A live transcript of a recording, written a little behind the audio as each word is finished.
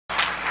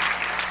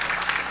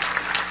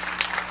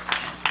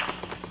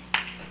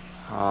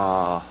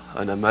Ah,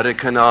 an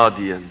American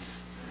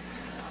audience.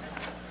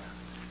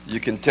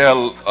 You can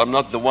tell I'm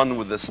not the one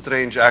with the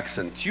strange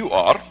accent. You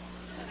are.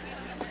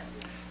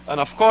 And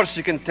of course,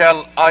 you can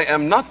tell I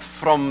am not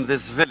from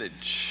this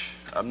village.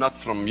 I'm not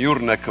from your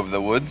neck of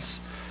the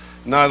woods.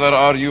 Neither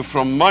are you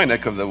from my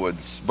neck of the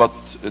woods. But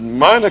in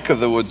my neck of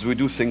the woods, we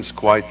do things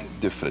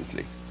quite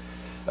differently.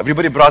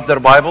 Everybody brought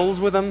their Bibles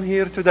with them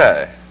here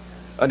today.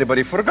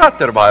 Anybody forgot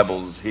their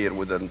Bibles here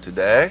with them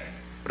today?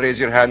 Raise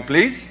your hand,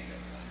 please.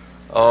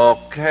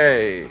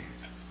 Okay.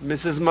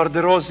 Mrs.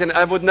 Marderosian,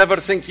 I would never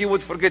think you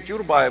would forget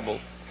your Bible.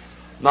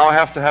 Now I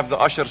have to have the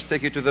ushers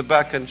take you to the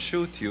back and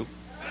shoot you.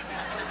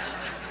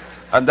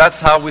 And that's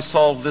how we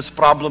solve this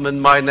problem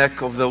in my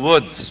neck of the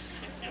woods.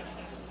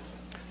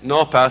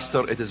 No,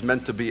 Pastor, it is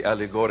meant to be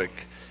allegoric.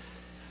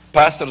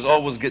 Pastors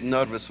always get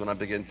nervous when I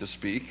begin to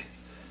speak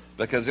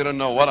because you don't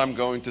know what I'm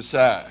going to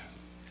say.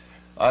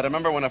 I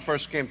remember when I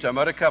first came to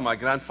America, my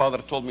grandfather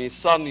told me,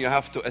 son, you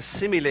have to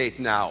assimilate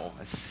now.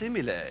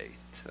 Assimilate.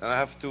 And I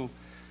have to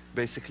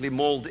basically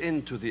mold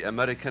into the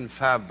American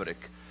fabric.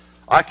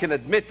 I can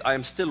admit I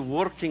am still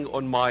working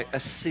on my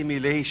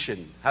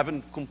assimilation.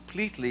 Haven't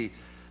completely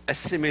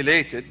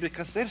assimilated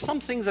because there are some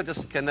things I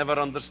just can never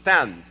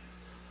understand.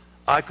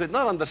 I could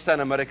not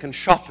understand American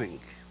shopping.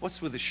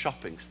 What's with the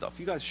shopping stuff?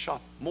 You guys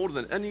shop more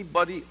than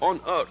anybody on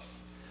earth.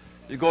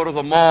 You go to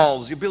the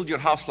malls, you build your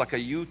house like a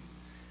U.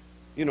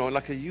 You know,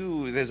 like a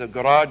U. There's a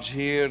garage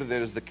here,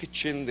 there's the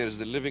kitchen, there's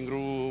the living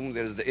room,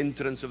 there's the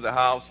entrance of the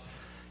house.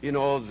 You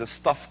know, the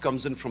stuff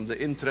comes in from the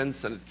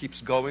entrance and it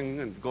keeps going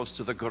and goes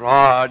to the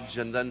garage.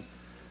 And then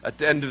at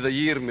the end of the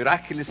year,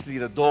 miraculously,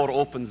 the door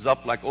opens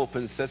up like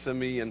open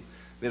sesame and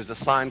there's a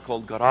sign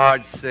called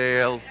garage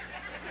sale.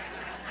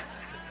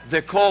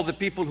 They call the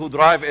people who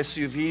drive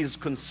SUVs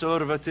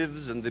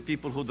conservatives and the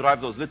people who drive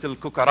those little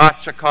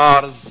cucaracha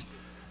cars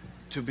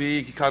to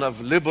be kind of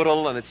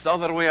liberal, and it's the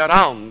other way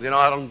around. You know,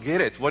 I don't get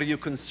it. What are you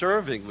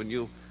conserving when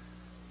you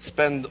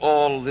spend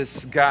all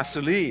this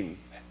gasoline?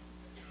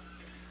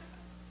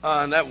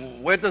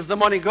 Where does the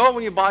money go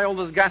when you buy all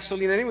this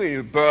gasoline anyway?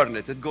 You burn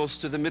it. It goes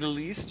to the Middle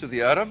East, to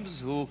the Arabs,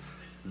 who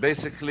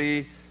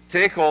basically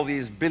take all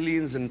these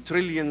billions and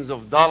trillions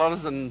of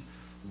dollars and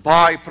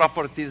buy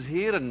properties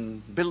here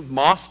and build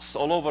mosques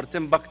all over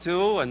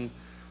Timbuktu, and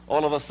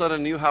all of a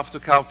sudden you have to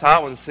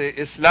kowtow and say,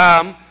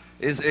 Islam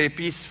is a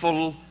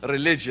peaceful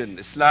religion.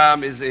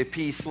 Islam is a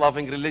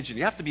peace-loving religion.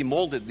 You have to be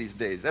molded these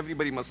days.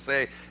 Everybody must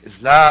say,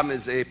 Islam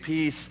is a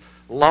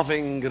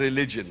peace-loving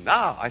religion.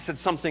 Now, I said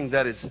something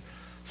that is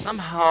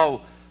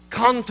somehow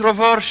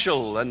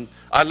controversial, and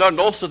I learned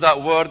also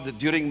that word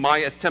during my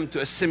attempt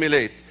to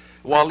assimilate.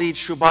 Walid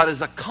Shoebat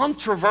is a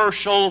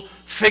controversial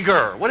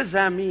figure. What does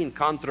that mean,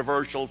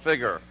 controversial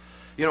figure?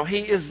 You know, he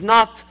is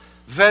not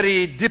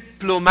very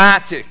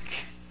diplomatic.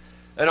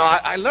 You know,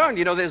 I learned,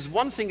 you know, there's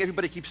one thing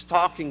everybody keeps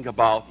talking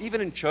about, even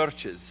in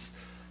churches,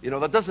 you know,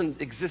 that doesn't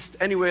exist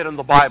anywhere in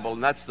the Bible,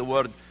 and that's the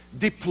word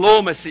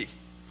diplomacy.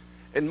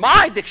 In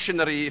my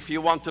dictionary, if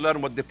you want to learn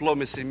what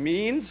diplomacy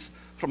means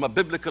from a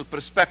biblical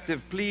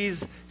perspective,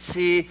 please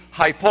see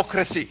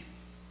hypocrisy.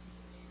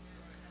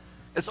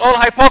 It's all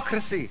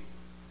hypocrisy.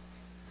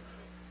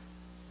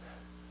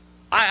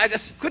 I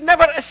just could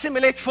never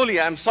assimilate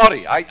fully, I'm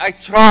sorry. I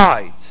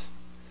tried.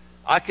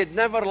 I could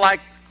never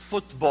like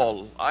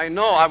football. I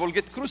know I will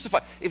get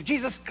crucified. If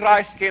Jesus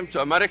Christ came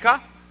to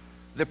America,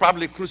 they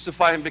probably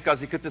crucify him because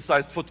he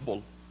criticized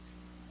football.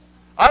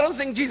 I don't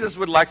think Jesus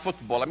would like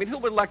football. I mean, who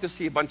would like to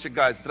see a bunch of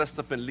guys dressed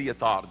up in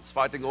leotards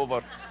fighting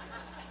over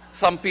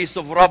some piece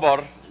of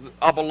rubber,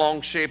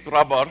 oblong-shaped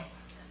rubber?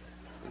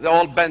 They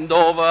all bend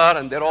over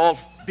and they're all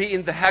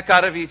beating the heck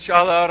out of each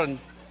other,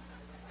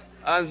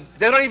 and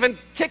they don't even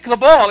kick the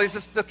ball. It's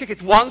just they kick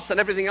it once and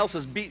everything else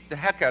is beat the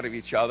heck out of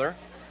each other.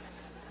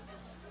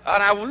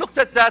 And I looked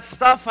at that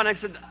stuff and I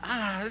said,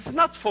 it's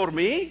not for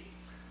me.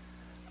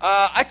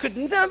 I could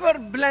never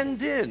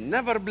blend in,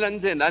 never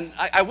blend in. And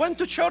I went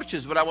to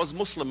churches when I was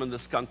Muslim in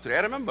this country.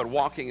 I remember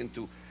walking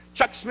into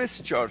Chuck Smith's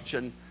church,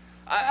 and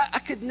I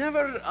could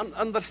never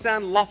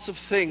understand lots of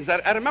things.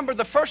 I remember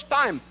the first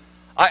time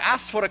I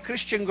asked for a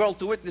Christian girl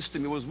to witness to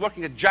me. I was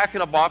working at Jack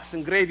in a Box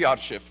in graveyard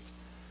shift.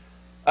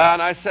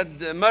 And I said,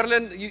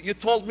 Merlin, you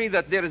told me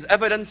that there is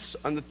evidence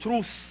and the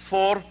truth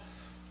for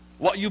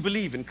what you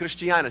believe in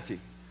Christianity.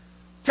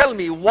 Tell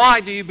me,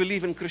 why do you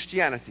believe in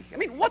Christianity? I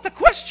mean, what a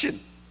question.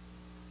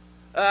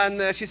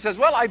 And she says,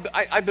 well,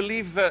 I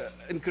believe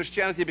in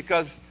Christianity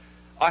because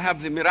I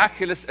have the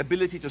miraculous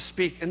ability to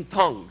speak in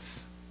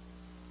tongues.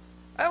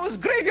 That was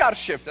graveyard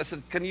shift. I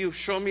said, can you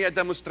show me a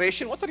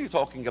demonstration? What are you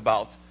talking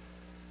about?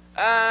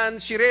 And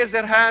she raised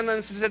her hand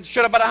and she said,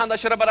 shurabarahanda,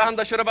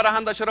 shurabarahanda,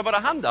 shurabarahanda,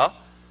 shurabarahanda.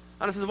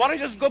 And I said, why don't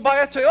you just go buy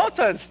a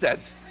Toyota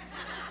instead?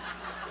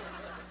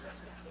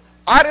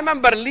 I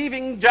remember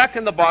leaving Jack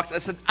in the Box. I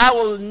said, I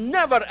will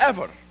never,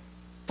 ever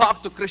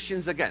talk to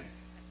Christians again.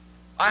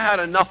 I had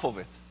enough of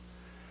it.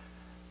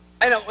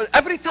 And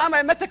every time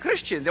I met a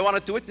Christian, they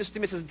wanted to witness to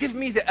me, says, give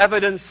me the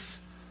evidence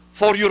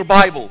for your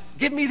Bible.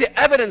 Give me the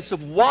evidence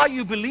of why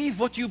you believe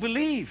what you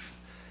believe.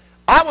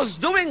 I was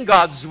doing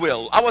God's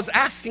will. I was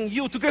asking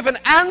you to give an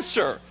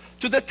answer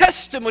to the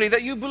testimony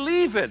that you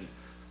believe in.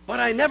 But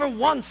I never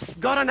once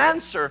got an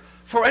answer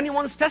for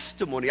anyone's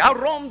testimony. I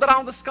roamed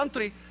around this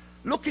country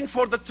looking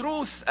for the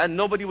truth, and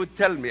nobody would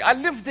tell me. I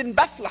lived in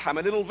Bethlehem,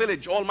 a little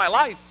village, all my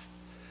life.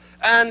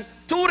 And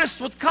tourists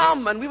would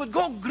come, and we would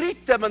go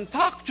greet them and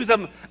talk to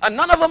them, and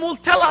none of them will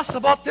tell us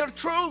about their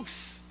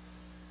truth.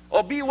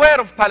 Or beware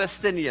of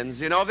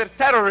Palestinians, you know, they're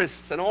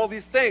terrorists and all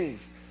these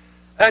things.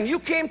 And you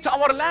came to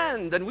our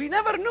land, and we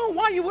never knew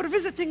why you were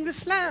visiting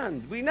this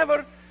land. We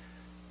never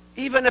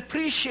even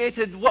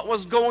appreciated what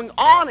was going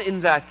on in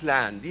that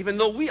land, even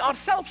though we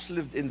ourselves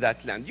lived in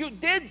that land. You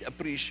did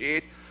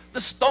appreciate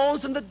the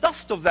stones and the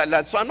dust of that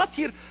land. So I'm not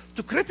here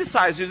to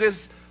criticize you.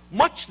 There's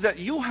much that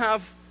you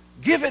have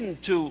given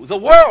to the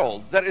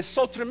world that is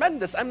so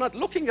tremendous. I'm not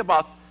looking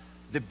about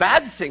the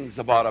bad things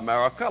about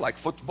America, like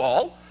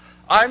football.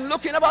 I'm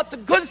looking about the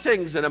good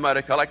things in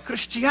America, like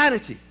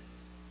Christianity.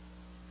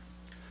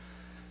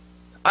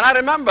 And I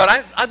remember,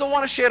 I don't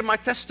want to share my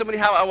testimony,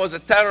 how I was a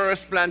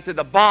terrorist, planted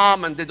a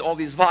bomb, and did all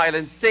these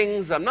violent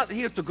things. I'm not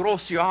here to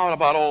gross you out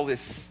about all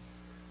this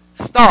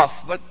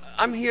stuff, but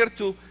I'm here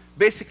to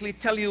basically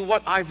tell you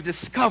what I've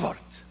discovered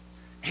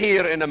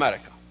here in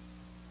America.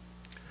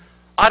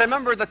 I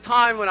remember the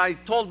time when I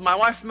told my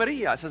wife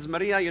Maria, I says,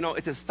 Maria, you know,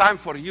 it is time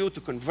for you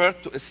to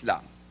convert to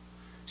Islam.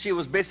 She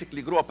was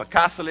basically grew up a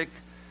Catholic,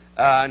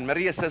 and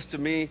Maria says to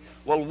me,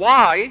 well,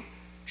 why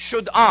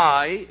should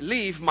I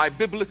leave my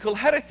biblical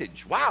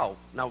heritage? Wow.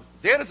 Now,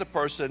 there is a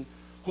person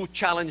who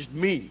challenged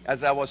me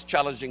as I was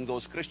challenging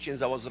those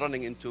Christians I was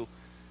running into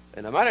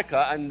in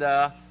America. And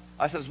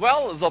I says,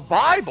 well, the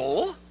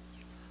Bible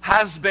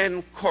has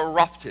been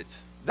corrupted.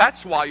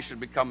 That's why you should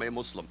become a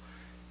Muslim.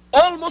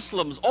 All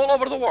Muslims all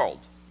over the world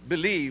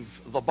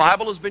believe the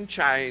Bible has been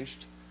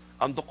changed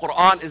and the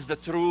Quran is the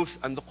truth,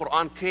 and the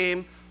Quran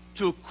came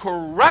to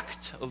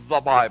correct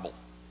the Bible.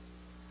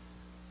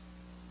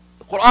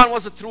 The Quran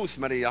was the truth,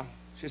 Maria.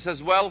 She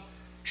says, well,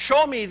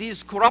 show me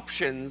these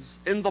corruptions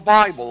in the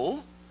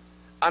Bible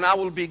and I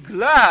will be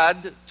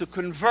glad to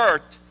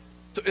convert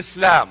to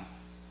Islam.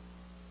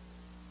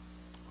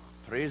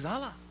 Praise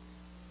Allah.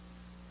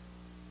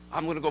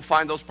 I'm going to go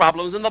find those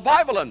problems in the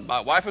Bible, and my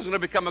wife is going to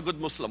become a good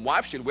Muslim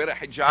wife. She'll wear a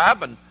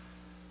hijab, and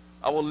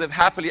I will live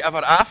happily ever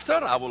after.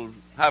 I will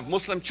have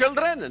Muslim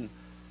children, and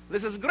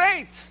this is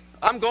great.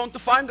 I'm going to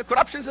find the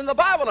corruptions in the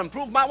Bible and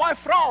prove my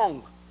wife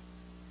wrong.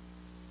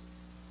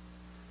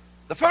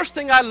 The first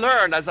thing I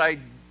learned as I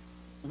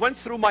went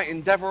through my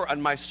endeavor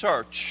and my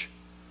search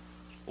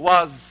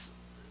was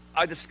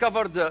I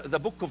discovered the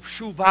book of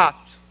Shoebat.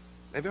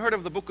 Have you heard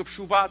of the book of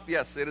Shoebat?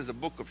 Yes, there is a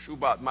book of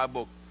Shoebat, my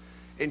book.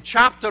 In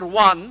chapter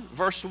 1,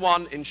 verse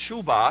 1 in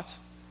Shoebat,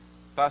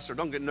 Pastor,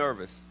 don't get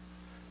nervous.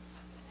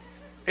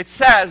 It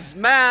says,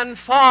 man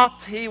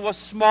thought he was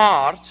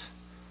smart,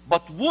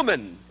 but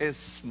woman is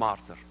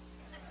smarter.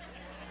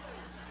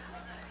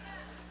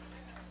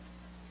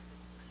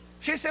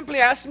 She simply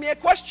asked me a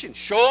question.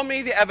 Show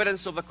me the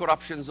evidence of the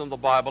corruptions in the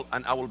Bible,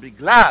 and I will be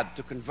glad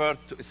to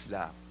convert to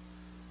Islam.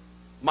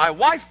 My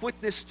wife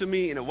witnessed to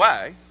me in a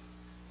way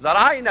that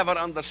I never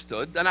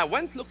understood, and I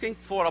went looking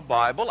for a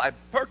Bible. I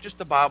purchased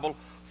a Bible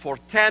for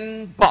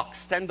 $10,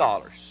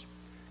 $10.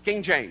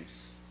 King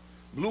James.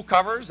 Blue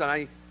covers, and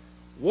I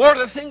wore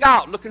the thing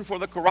out looking for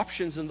the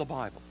corruptions in the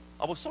Bible.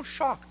 I was so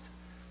shocked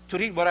to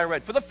read what I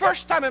read. For the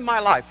first time in my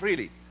life,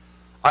 really,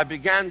 I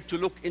began to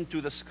look into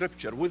the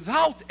scripture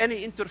without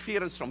any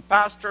interference from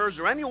pastors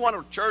or anyone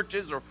or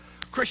churches or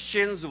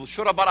Christians,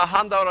 Shura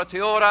Barahanda or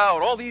Teora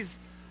or all these,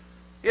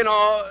 you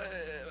know,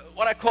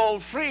 what I call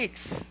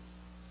freaks.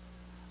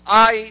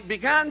 I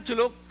began to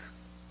look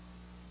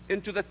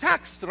into the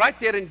text. Right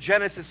there in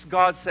Genesis,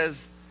 God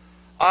says,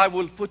 I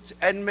will put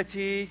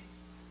enmity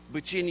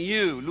between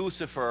you,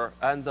 Lucifer,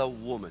 and the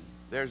woman.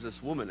 There's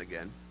this woman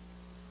again.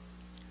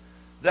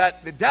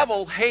 That the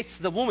devil hates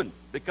the woman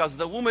because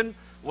the woman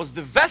was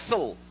the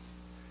vessel.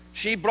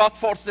 She brought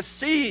forth the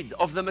seed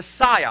of the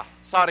Messiah.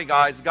 Sorry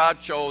guys,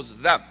 God chose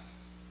them.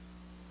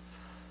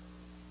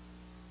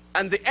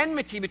 And the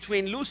enmity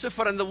between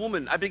Lucifer and the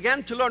woman, I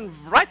began to learn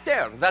right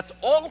there that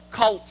all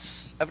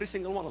cults, every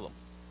single one of them,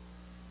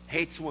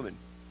 hates women.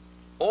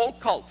 All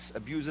cults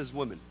abuses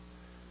women.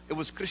 It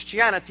was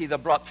Christianity that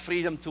brought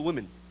freedom to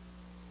women.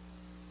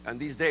 And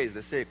these days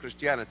they say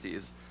Christianity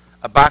is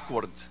a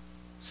backward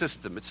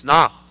system. It's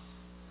not.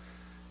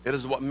 It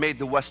is what made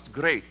the West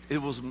great.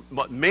 It was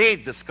what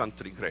made this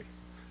country great.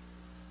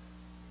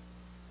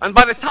 And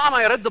by the time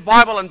I read the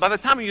Bible, and by the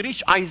time you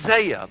reach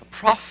Isaiah, the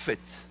prophet,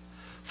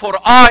 for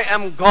I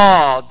am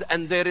God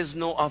and there is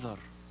no other.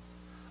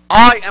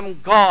 I am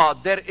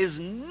God, there is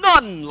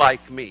none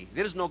like me.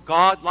 There is no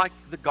God like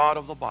the God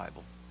of the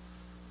Bible,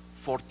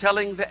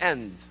 foretelling the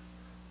end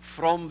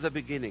from the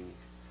beginning.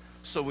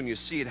 So when you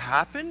see it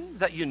happen,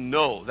 that you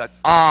know that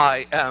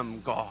I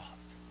am God.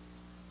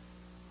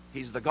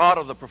 He's the God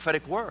of the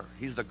prophetic word.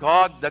 He's the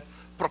God that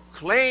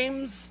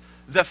proclaims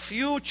the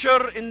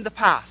future in the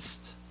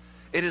past.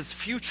 It is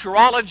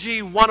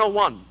futurology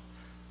 101.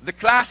 The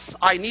class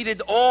I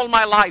needed all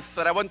my life,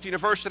 that I went to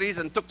universities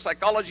and took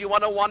psychology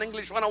 101,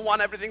 English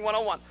 101, everything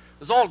 101. It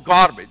was all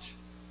garbage.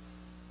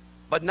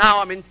 But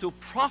now I'm into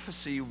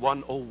prophecy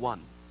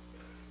 101.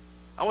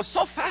 I was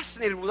so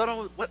fascinated with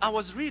what I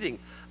was reading.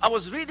 I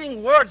was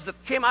reading words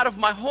that came out of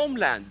my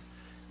homeland,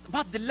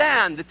 about the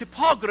land, the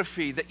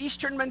topography, the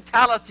Eastern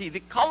mentality,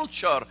 the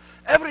culture,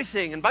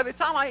 everything. And by the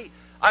time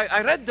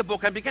I read the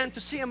book, I began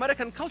to see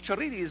American culture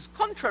really is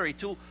contrary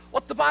to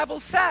what the Bible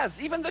says.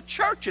 Even the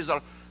churches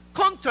are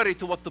contrary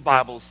to what the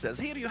Bible says.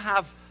 Here you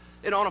have,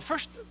 when I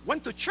first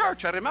went to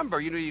church, I remember,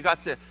 you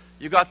got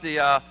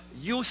the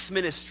youth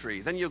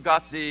ministry, then you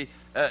got the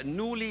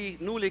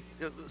newly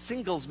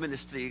singles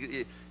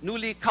ministry,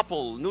 newly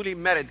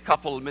married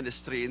couple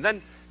ministry, and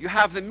then you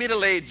have the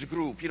middle-aged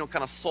group,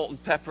 kind of salt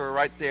and pepper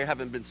right there,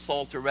 haven't been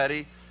salt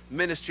already,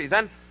 ministry.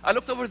 Then I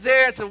looked over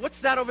there and said, what's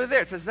that over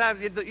there? It says, that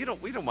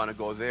we don't want to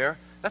go there.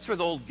 That's where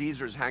the old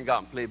geezers hang out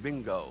and play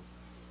bingo.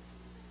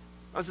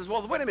 I says,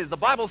 well, wait a minute. The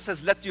Bible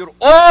says, let your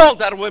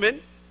older women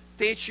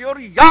teach your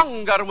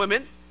younger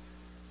women.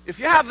 If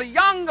you have the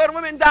younger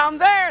women down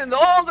there and the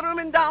older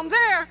women down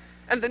there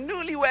and the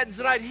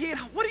newlyweds right here,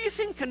 what do you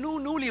think a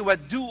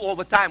newlywed do all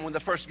the time when they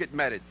first get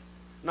married?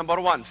 Number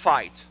one,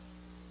 fight.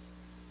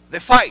 They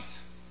fight.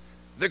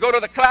 They go to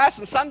the class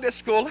in Sunday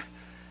school.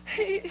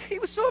 He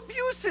was so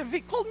abusive.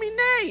 He called me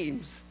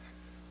names.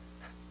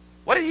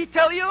 What did he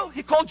tell you?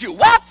 He called you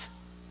what?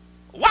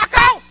 Walk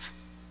out.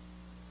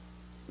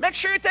 Make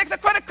sure you take the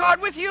credit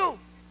card with you.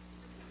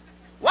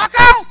 Walk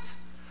out.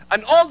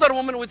 An older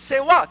woman would say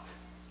what?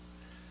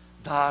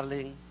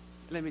 Darling,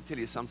 let me tell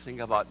you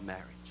something about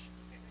marriage.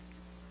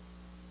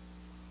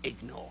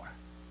 Ignore.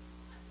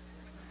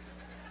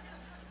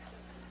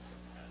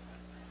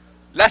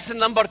 Lesson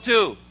number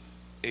 2,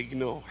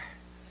 ignore.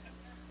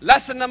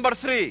 Lesson number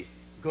 3,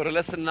 go to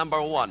lesson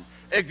number 1.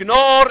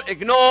 Ignore,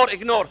 ignore,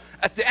 ignore.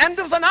 At the end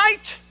of the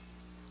night,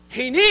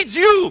 he needs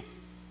you.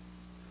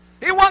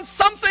 He wants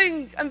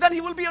something, and then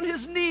he will be on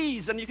his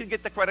knees, and you can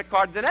get the credit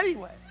card then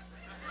anyway.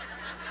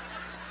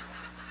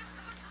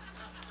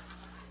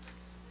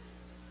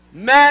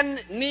 Men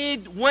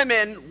need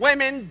women.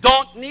 Women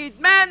don't need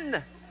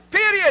men.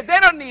 Period. They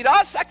don't need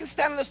us. I can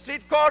stand on the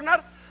street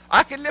corner.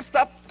 I can lift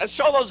up and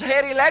show those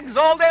hairy legs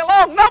all day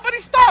long. Nobody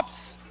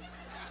stops.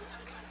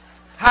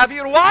 Have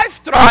your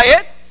wife try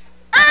it.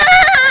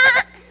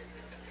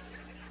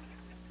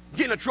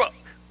 Get in a truck,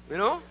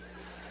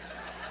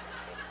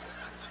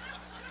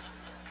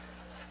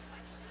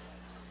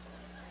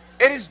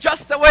 It is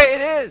just the way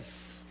it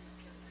is.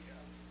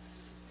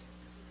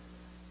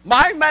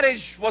 My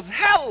marriage was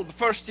hell the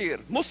first year.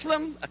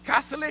 Muslim, a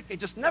Catholic, it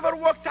just never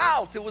worked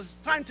out. It was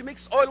trying to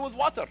mix oil with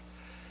water.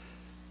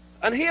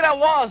 And here I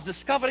was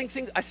discovering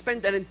things. I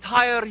spent an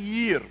entire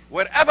year,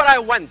 wherever I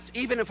went,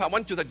 even if I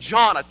went to the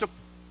John, I took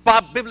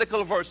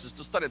biblical verses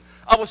to study.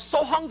 I was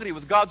so hungry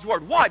with God's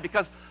word. Why?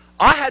 Because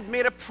I had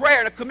made a prayer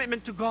and a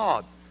commitment to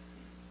God.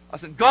 I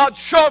said, God,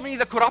 show me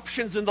the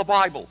corruptions in the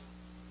Bible.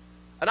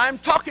 And I'm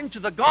talking to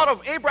the God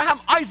of Abraham,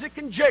 Isaac,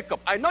 and Jacob.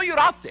 I know you're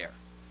out there.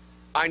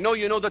 I know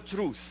you know the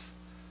truth.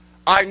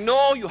 I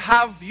know you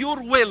have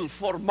your will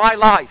for my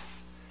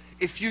life.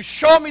 If you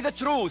show me the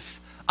truth,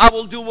 I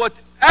will do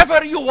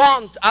whatever you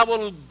want. I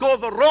will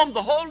roam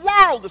the whole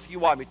world if you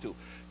want me to.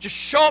 Just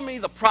show me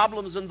the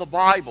problems in the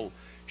Bible.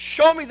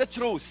 Show me the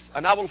truth,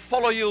 and I will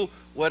follow you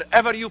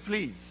wherever you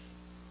please.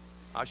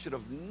 I should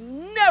have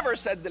never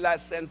said the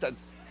last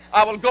sentence.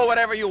 I will go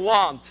wherever you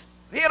want.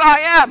 Here I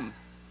am.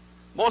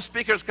 Most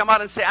speakers come out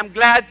and say, I'm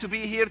glad to be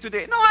here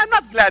today. No, I'm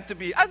not glad to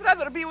be. I'd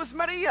rather be with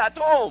Maria at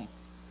home.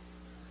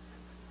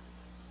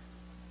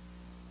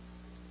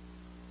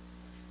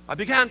 I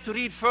began to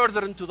read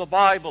further into the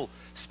Bible,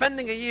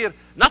 spending a year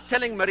not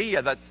telling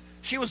Maria that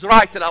she was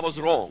right and I was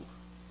wrong.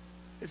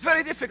 It's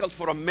very difficult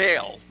for a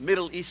male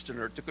Middle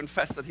Easterner to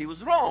confess that he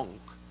was wrong.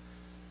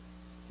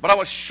 But I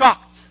was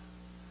shocked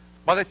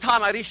by the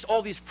time I reached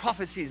all these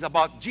prophecies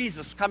about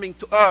Jesus coming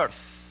to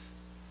earth.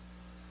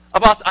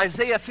 About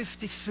Isaiah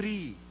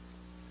 53,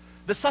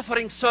 the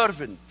suffering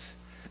servant,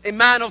 a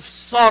man of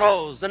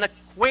sorrows and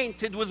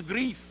acquainted with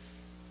grief.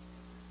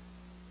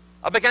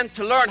 I began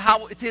to learn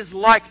how it is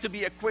like to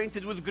be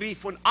acquainted with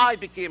grief when I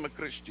became a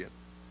Christian.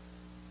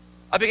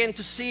 I began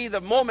to see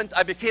the moment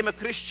I became a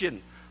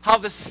Christian, how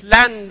the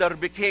slander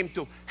became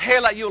to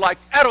hail at you like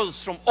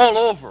arrows from all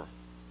over.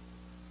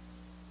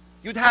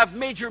 You'd have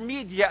major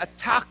media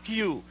attack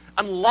you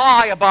and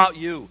lie about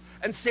you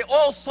and say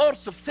all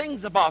sorts of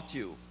things about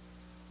you.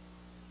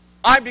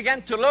 I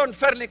began to learn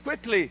fairly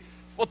quickly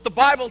what the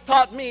Bible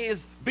taught me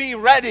is be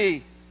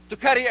ready to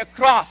carry a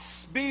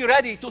cross. Be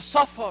ready to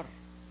suffer.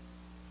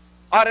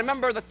 I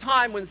remember the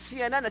time when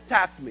CNN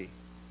attacked me.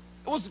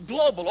 It was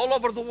global, all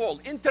over the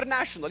world,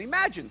 international.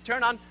 Imagine,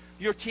 turn on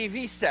your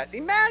TV set.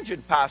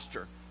 Imagine,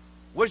 Pastor.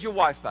 Where's your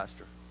wife,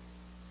 Pastor?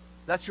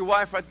 That's your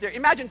wife right there.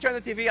 Imagine, turn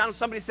the TV on and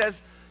somebody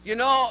says,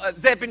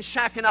 they've been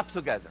shacking up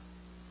together.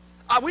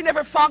 We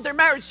never found their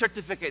marriage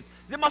certificate.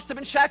 They must have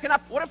been shacking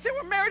up. What if they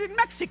were married in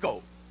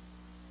Mexico?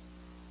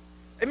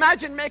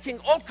 Imagine making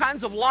all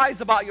kinds of lies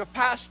about your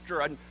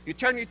pastor, and you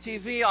turn your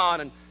TV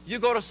on and You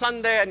go to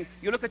Sunday and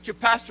you look at your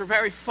pastor,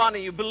 very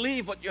funny. You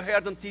believe what you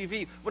heard on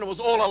TV when it was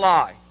all a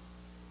lie.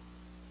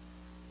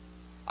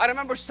 I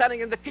remember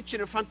standing in the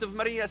kitchen in front of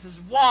Maria and says,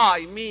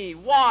 why me?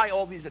 Why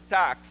all these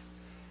attacks?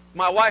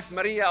 My wife,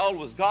 Maria,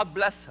 always, God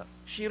bless her.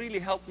 She really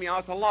helped me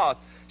out a lot.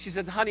 She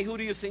said, honey, who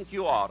do you think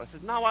you are? I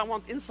said, now I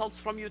want insults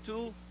from you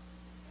too.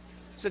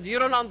 She said, you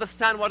don't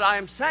understand what I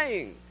am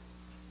saying.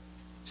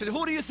 She said,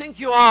 who do you think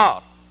you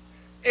are?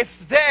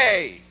 If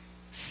they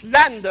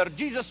slander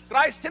Jesus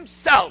Christ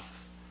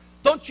himself,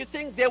 don't you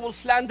think they will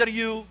slander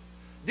you?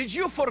 Did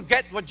you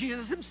forget what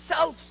Jesus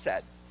himself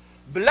said?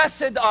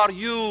 Blessed are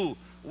you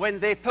when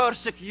they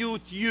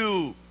persecute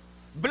you.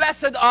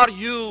 Blessed are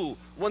you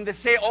when they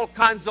say all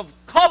kinds of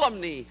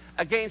calumny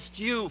against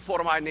you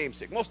for my name's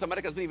sake. Most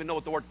Americans don't even know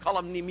what the word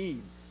calumny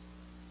means.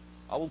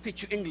 I will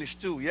teach you English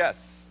too,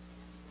 yes.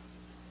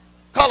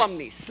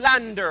 Calumny,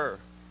 slander.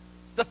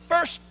 The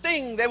first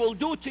thing they will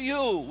do to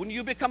you when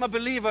you become a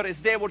believer is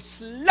they will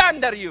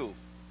slander you.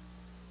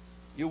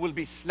 You will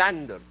be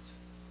slandered.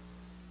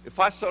 If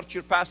I search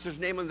your pastor's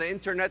name on the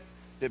internet,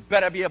 there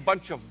better be a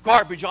bunch of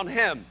garbage on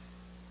him.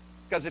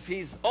 Because if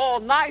he's all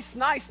nice,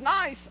 nice,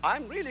 nice,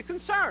 I'm really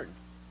concerned.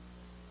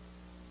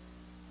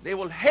 They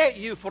will hate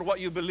you for what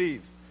you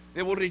believe.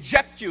 They will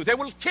reject you. They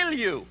will kill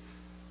you.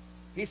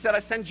 He said, I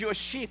send you a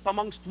sheep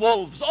amongst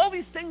wolves. All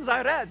these things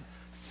I read.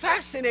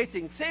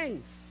 Fascinating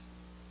things.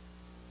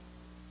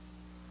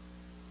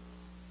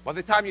 By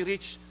the time you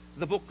reach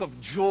the book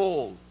of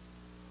Joel,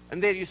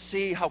 and there you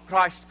see how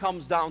Christ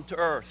comes down to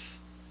earth.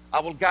 I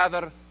will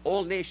gather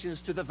all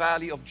nations to the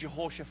valley of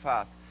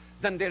Jehoshaphat.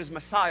 Then there's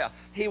Messiah.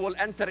 He will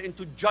enter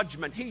into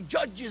judgment. He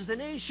judges the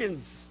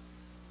nations.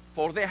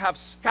 For they have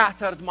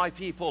scattered my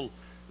people.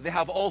 They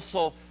have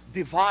also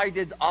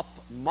divided up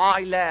my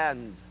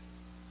land.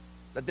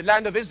 That the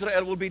land of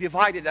Israel will be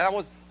divided. And I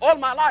was all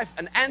my life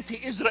an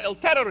anti-Israel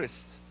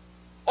terrorist.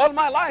 All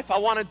my life I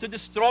wanted to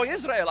destroy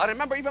Israel. I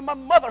remember even my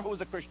mother, who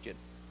was a Christian.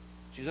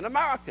 She's an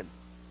American,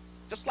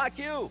 just like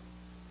you.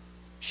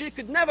 She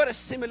could never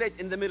assimilate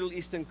in the Middle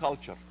Eastern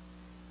culture.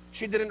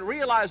 She didn't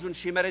realize when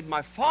she married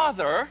my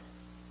father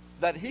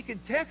that he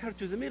could take her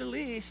to the Middle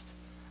East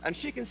and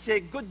she can say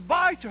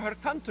goodbye to her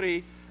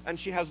country and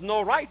she has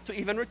no right to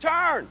even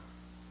return.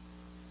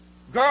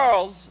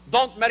 Girls,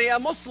 don't marry a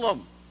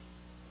Muslim.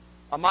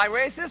 Am I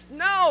racist?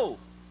 No.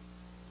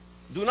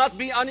 Do not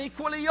be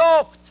unequally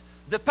yoked.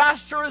 The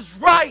pastor is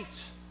right.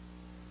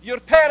 Your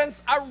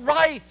parents are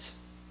right.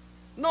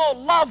 No,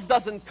 love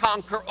doesn't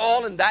conquer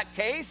all in that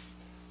case.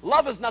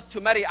 Love is not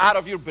to marry out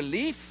of your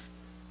belief.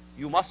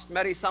 You must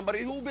marry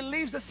somebody who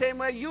believes the same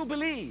way you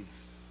believe.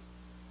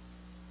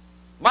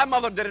 My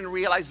mother didn't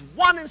realize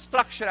one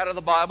instruction out of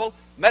the Bible.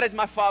 Married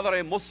my father,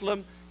 a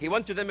Muslim. He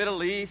went to the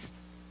Middle East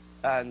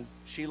and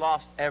she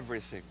lost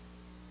everything.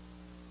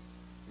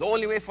 The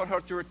only way for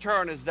her to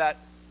return is that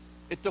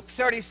it took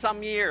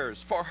 30-some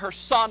years for her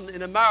son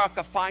in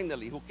America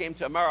finally, who came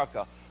to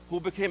America, who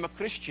became a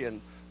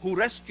Christian, who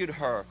rescued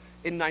her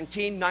in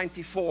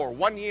 1994,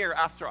 1 year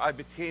after I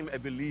became a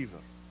believer.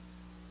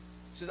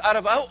 She says, out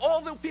of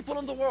all the people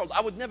in the world,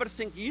 I would never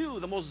think you,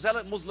 the most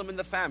zealot Muslim in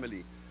the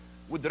family,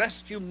 would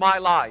rescue my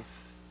life.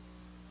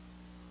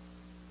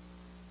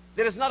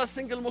 There is not a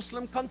single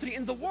Muslim country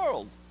in the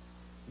world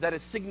that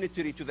is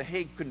signatory to the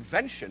Hague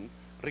Convention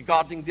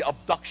regarding the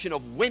abduction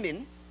of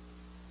women.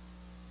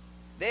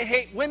 They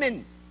hate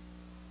women.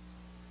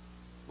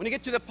 When you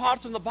get to the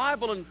part in the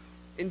Bible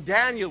in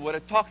Daniel where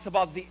it talks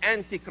about the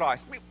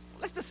Antichrist,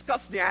 let's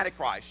discuss the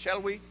Antichrist,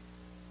 shall we?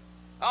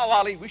 Oh,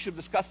 Walid, we should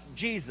discuss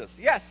Jesus.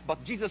 Yes,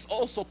 but Jesus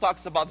also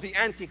talks about the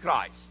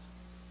Antichrist.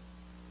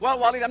 Well,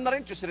 Walid, I'm not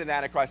interested in the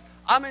Antichrist.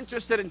 I'm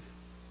interested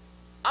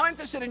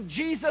in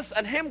Jesus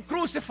and him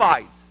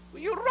crucified.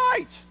 Well, you're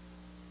right.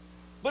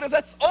 But if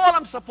that's all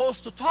I'm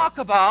supposed to talk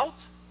about,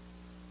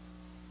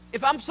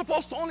 if I'm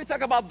supposed to only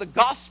talk about the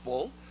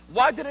gospel,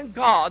 why didn't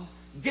God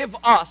give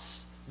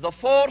us the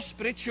 4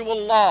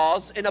 spiritual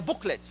laws in a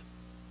booklet?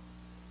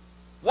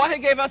 Why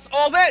he gave us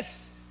all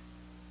this?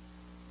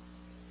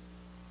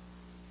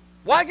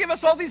 Why give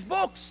us all these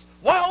books?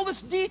 Why all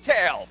this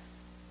detail?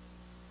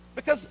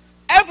 Because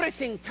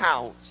everything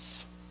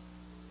counts.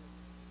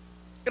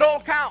 It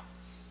all counts.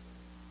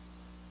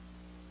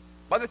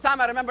 By the time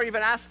I remember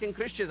even asking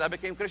Christians, I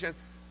became Christian,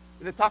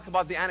 they talk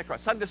about the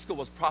Antichrist. Sunday school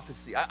was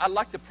prophecy. I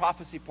liked the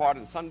prophecy part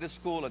in Sunday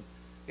school. And,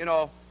 you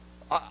know,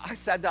 I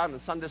sat down in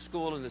Sunday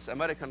school in this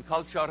American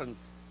culture and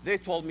they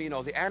told me, you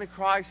know, the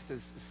Antichrist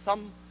is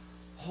some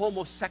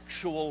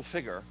homosexual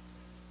figure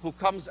who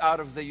comes out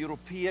of the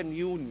European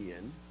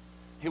Union.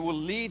 He will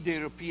lead the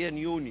European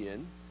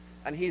Union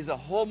and he's a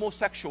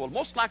homosexual.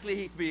 Most likely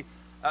he could be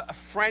a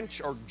French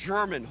or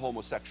German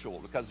homosexual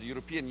because the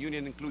European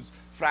Union includes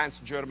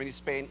France, Germany,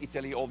 Spain,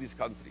 Italy, all these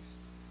countries.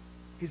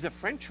 He's a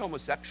French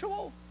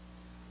homosexual?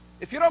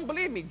 If you don't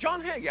believe me,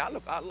 John Hagee,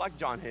 I like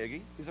John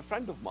Hagee. He's a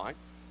friend of mine.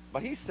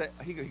 But he said,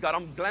 he got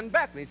on Glenn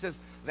Beck and he says,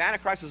 the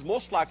Antichrist is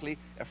most likely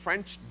a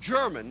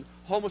French-German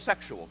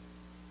homosexual.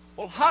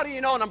 Well, how do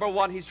you know, number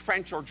one, he's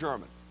French or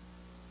German?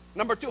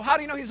 Number two, how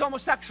do you know he's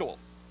homosexual?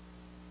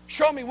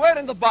 Show me where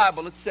in the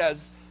Bible it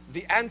says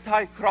the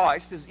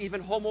Antichrist is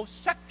even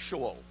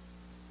homosexual.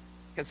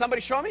 Can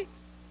somebody show me?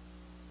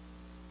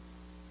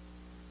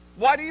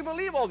 Why do you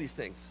believe all these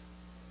things?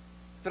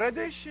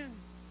 Tradition.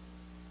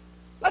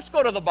 Let's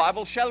go to the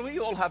Bible, shall we?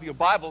 You all have your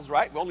Bibles,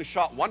 right? We only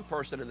shot one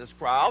person in this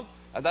crowd,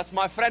 and that's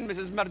my friend,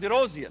 Mrs.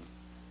 Merderosian.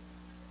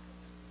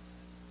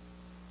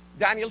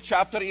 Daniel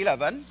chapter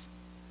 11.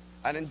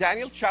 And in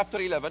Daniel chapter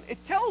 11,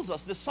 it tells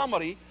us the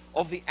summary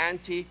of the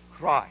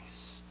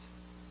Antichrist.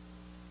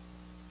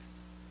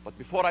 But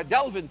before I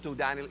delve into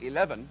Daniel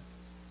 11,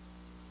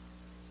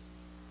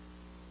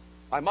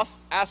 I must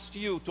ask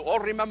you to all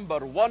remember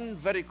one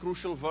very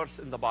crucial verse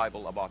in the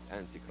Bible about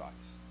Antichrist.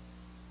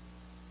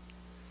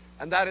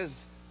 And that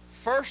is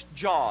 1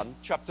 John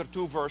chapter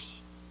 2,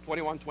 verse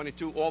 21,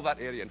 22, all that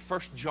area in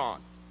 1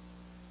 John.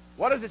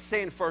 What does it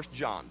say in 1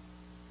 John?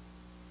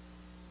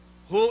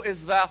 Who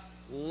is the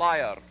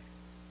liar?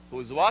 Who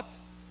is what?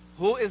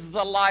 Who is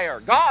the liar?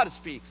 God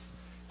speaks.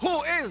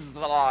 Who is the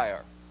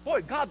liar?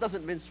 Boy, God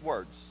doesn't mince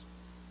words.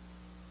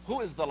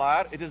 Who is the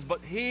liar? It is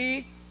but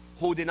he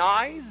who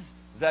denies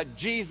that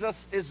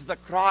Jesus is the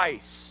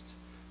Christ,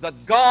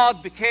 that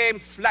God became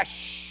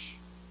flesh.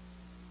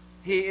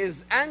 He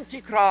is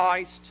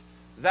Antichrist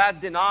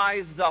that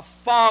denies the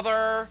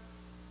Father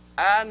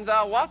and the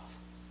what?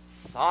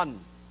 Son.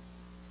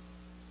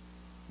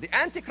 The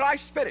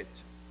Antichrist spirit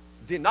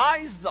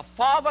denies the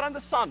Father and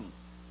the Son.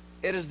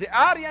 It is the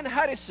Arian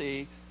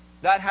heresy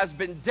that has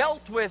been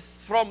dealt with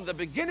from the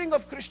beginning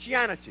of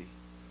Christianity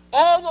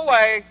all the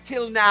way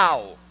till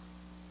now.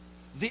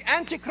 The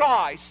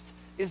Antichrist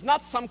is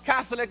not some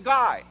Catholic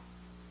guy.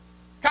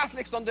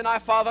 Catholics don't deny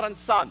Father and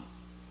Son.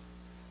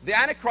 The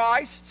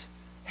Antichrist,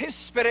 his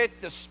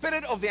spirit, the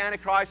spirit of the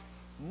Antichrist,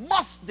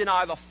 must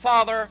deny the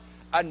Father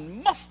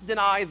and must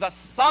deny the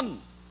Son.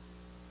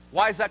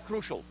 Why is that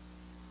crucial?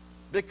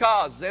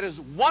 Because there is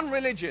one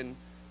religion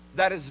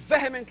that is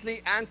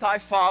vehemently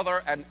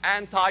anti-Father and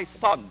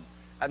anti-Son,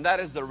 and that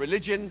is the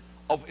religion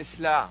of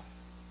Islam.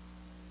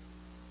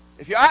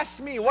 If you ask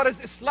me what is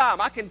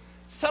Islam, I can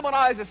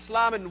summarize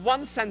Islam in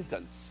one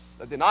sentence: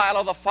 the denial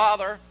of the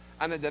Father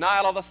and the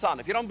denial of the Son.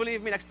 If you don't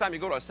believe me, next time you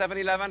go to a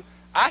 7-Eleven,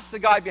 ask the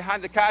guy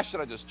behind the cash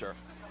register.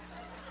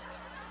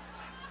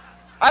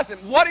 Ask him,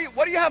 what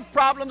do you have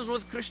problems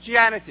with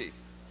Christianity?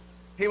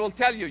 He will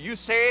tell you, you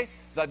say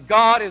that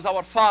God is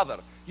our Father.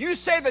 You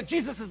say that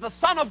Jesus is the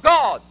Son of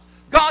God.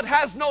 God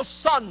has no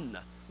son.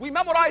 We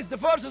memorize the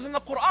verses in the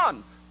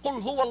Quran.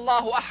 قُلْ هُوَ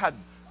اللَّهُ أَحَدٌ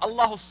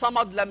اللَّهُ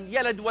الصَّمَدْ لَمْ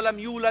يَلِدْ وَلَمْ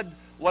يُولَدْ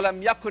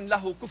وَلَمْ يَكُنْ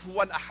لَهُ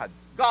كُفُوًا أَحَدٌ.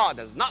 God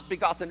has not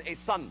begotten a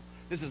son.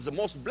 This is the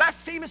most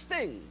blasphemous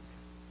thing.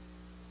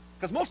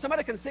 Because most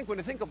Americans think when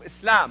they think of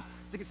Islam,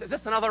 they think it's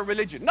just another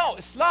religion. No,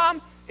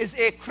 Islam is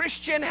a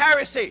Christian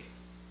heresy.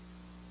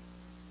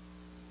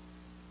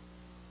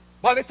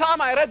 By the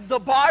time I read the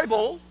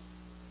Bible,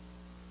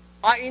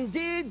 I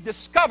indeed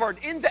discovered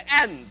in the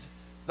end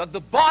that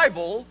the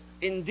Bible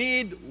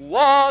indeed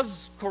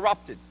was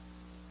corrupted.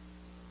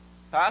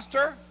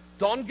 Pastor,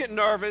 don't get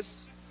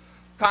nervous.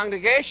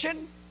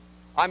 Congregation,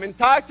 I'm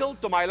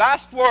entitled to my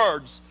last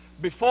words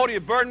before you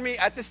burn me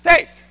at the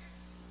stake.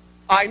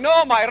 I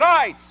know my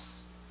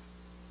rights.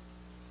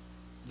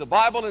 The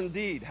Bible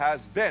indeed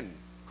has been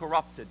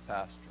corrupted,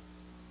 Pastor.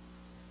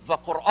 The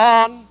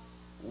Quran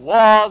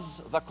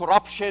was the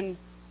corruption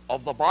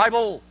of the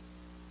Bible.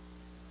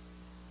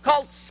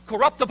 Cults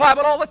corrupt the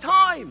Bible all the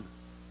time.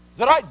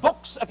 They write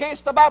books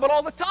against the Bible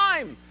all the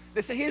time.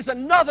 They say, here's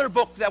another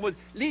book that would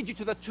lead you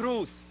to the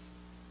truth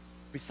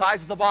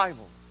besides the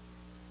Bible.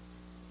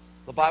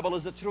 The Bible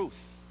is the truth.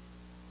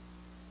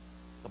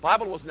 The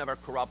Bible was never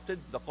corrupted.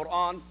 The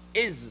Quran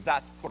is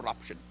that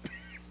corruption.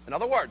 In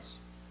other words,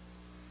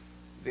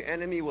 the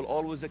enemy will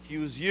always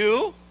accuse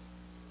you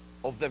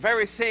of the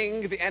very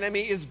thing the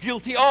enemy is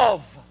guilty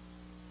of.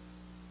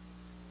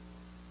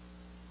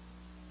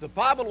 The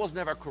Bible was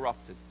never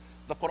corrupted.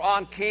 The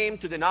Quran came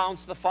to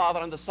denounce the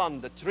Father and the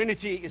Son. The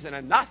Trinity is an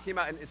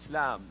anathema in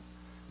Islam.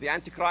 The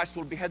Antichrist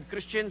will behead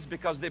Christians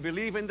because they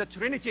believe in the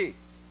Trinity.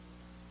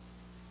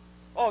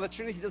 Oh, the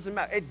Trinity doesn't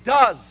matter. It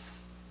does.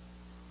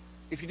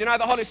 If you deny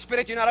the Holy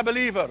Spirit, you're not a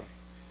believer.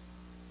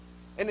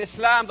 In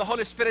Islam, the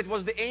Holy Spirit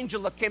was the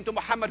angel that came to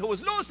Muhammad, who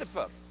was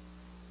Lucifer.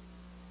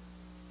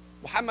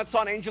 Muhammad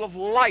saw an angel of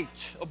light.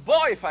 Oh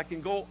boy, if I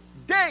can go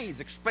days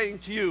explaining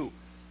to you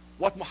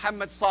what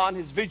Muhammad saw in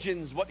his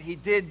visions, what he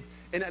did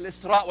in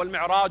Al-Isra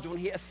wal-Mi'raj when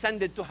he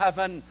ascended to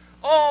heaven.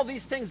 All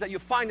these things that you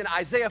find in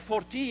Isaiah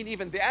 14,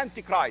 even the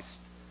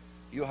Antichrist.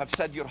 You have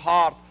said in your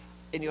heart,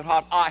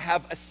 I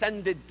have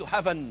ascended to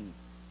heaven.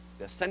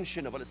 The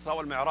ascension of Al-Isra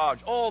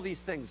wal-Mi'raj. All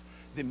these things.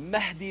 The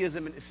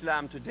Mahdiism in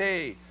Islam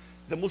today.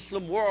 The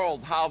Muslim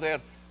world, how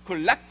they're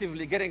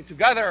collectively getting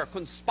together,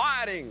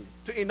 conspiring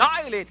to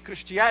annihilate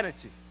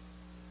Christianity.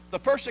 The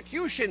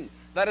persecution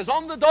that is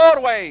on the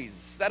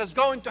doorways, that is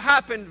going to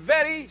happen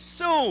very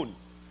soon,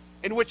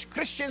 in which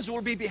Christians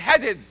will be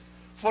beheaded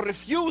for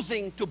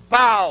refusing to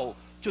bow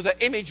to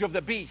the image of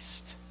the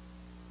beast.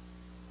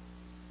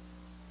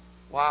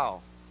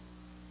 Wow.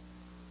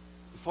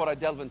 Before I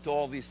delve into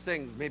all these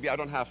things, maybe I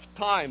don't have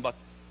time, but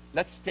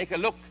let's take a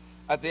look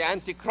at the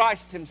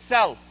Antichrist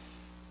himself.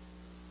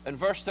 In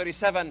verse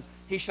 37,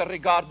 he shall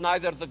regard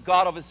neither the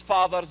God of his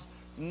fathers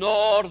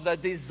nor the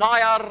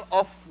desire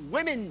of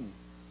women.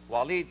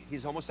 Walid,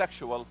 he's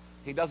homosexual.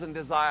 He doesn't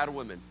desire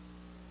women.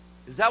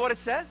 Is that what it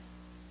says?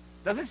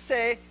 Does it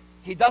say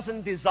he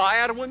doesn't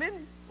desire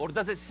women? Or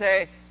does it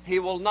say he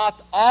will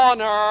not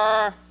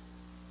honor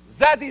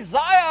the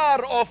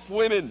desire of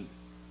women?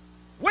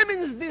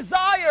 Women's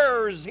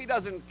desires he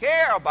doesn't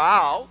care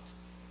about,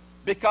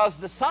 because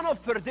the son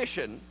of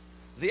perdition,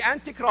 the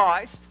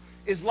Antichrist,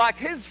 is like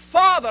his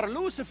father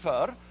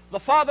Lucifer, the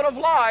father of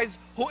lies,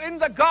 who in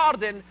the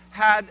garden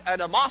had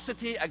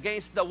animosity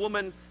against the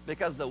woman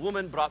because the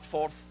woman brought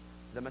forth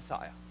the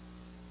Messiah.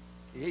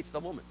 He hates the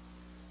woman.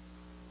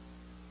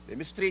 They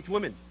mistreat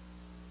women.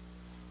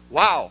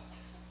 Wow.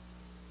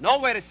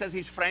 Nowhere it says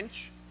he's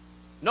French.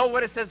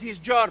 Nowhere it says he's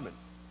German.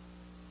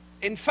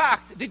 In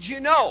fact, did you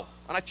know,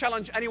 and I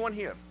challenge anyone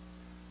here,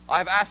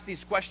 I've asked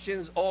these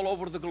questions all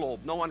over the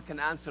globe. No one can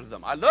answer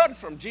them. I learned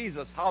from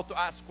Jesus how to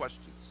ask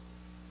questions.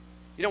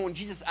 You know, when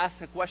Jesus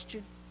asks a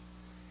question,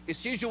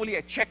 it's usually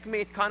a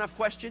checkmate kind of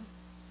question.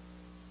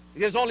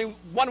 There's only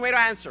one way to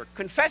answer.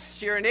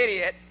 Confess you're an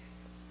idiot,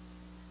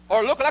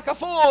 or look like a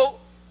fool.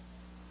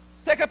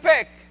 Take a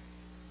pick.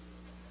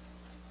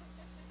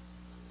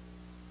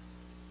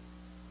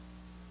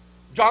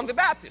 John the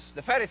Baptist,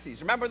 the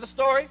Pharisees. Remember the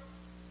story?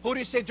 Who do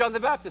you say John the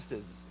Baptist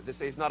is? If they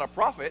say he's not a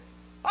prophet,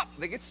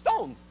 they get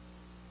stoned.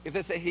 If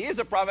they say he is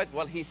a prophet,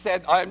 well, he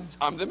said,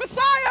 I'm the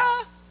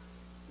Messiah.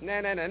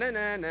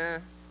 Nah.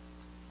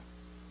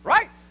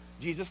 Right?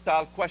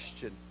 Jesus-style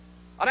question.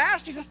 And I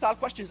ask Jesus-style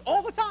questions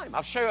all the time.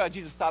 I'll show you a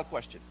Jesus-style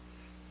question.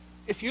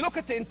 If you look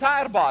at the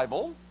entire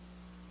Bible,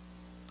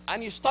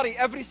 and you study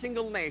every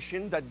single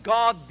nation that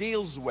God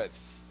deals with,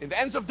 in the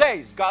ends of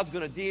days, God's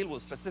going to deal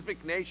with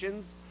specific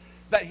nations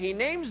that he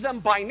names them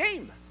by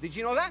name. Did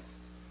you know that?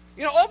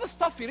 You know, all the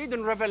stuff you read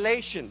in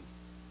Revelation,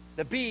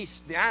 the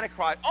beast, the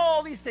Antichrist,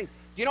 all these things,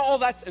 do you know all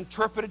that's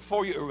interpreted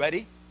for you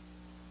already?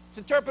 It's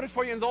interpreted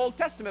for you in the Old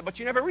Testament, but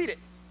you never read it.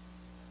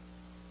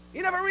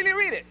 You never really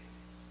read it.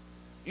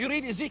 You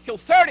read Ezekiel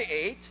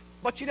 38,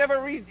 but you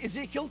never read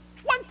Ezekiel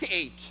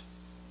 28.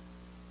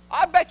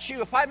 I bet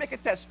you if I make a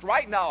test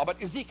right now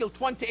about Ezekiel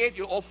 28,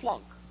 you'll all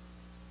flunk.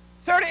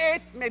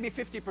 38, maybe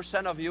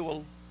 50% of you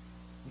will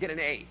get an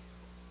A.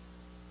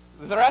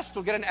 The rest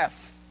will get an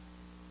F.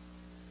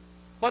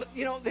 But,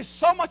 you know, there's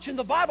so much in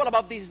the Bible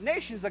about these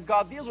nations that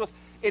God deals with.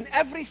 In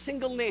every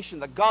single nation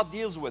that God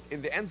deals with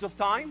in the ends of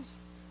times,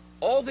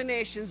 all the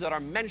nations that are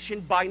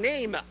mentioned by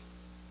name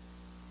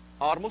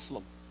are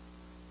Muslim.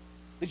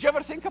 Did you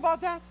ever think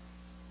about that?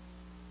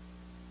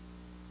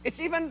 It's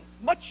even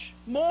much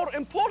more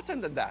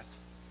important than that.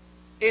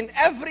 In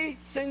every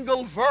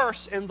single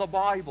verse in the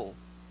Bible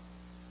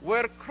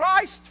where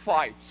Christ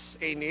fights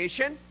a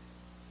nation,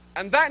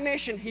 and that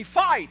nation he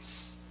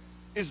fights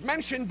is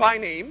mentioned by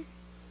name,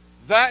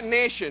 that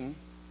nation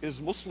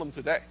is Muslim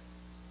today.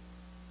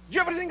 Do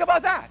you ever think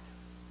about that?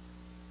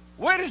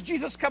 Where is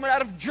Jesus coming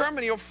out of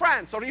Germany or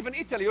France or even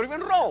Italy or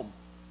even Rome?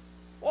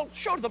 Well,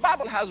 sure, the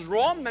Bible has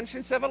Rome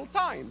mentioned several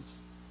times.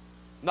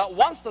 Not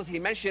once does he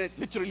mention it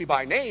literally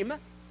by name.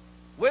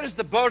 Where is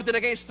the burden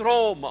against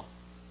Rome?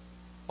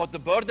 But the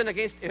burden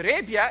against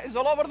Arabia is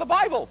all over the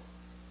Bible.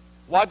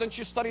 Why don't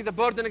you study the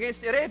burden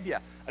against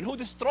Arabia? And who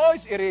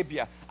destroys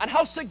Arabia? And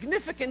how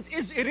significant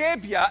is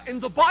Arabia in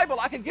the Bible?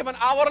 I could give an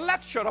hour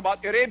lecture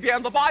about Arabia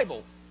and the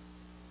Bible.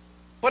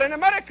 But in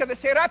America, they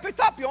say, wrap it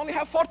up. You only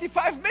have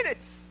 45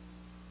 minutes.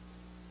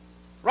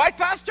 Right,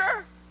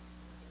 Pastor?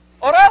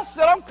 Or else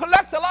they don't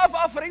collect a love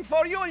offering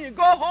for you and you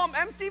go home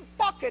empty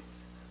pocket.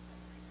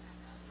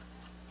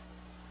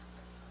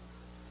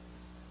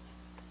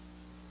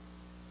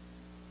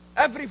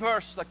 Every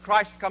verse that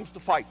Christ comes to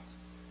fight,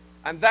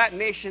 and that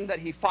nation that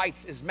he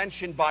fights is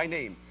mentioned by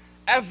name.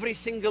 Every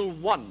single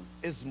one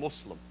is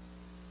Muslim.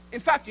 In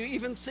fact, you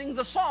even sing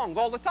the song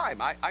all the time.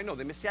 I know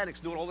the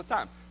Messianics do it all the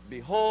time.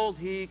 Behold,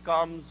 he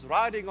comes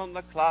riding on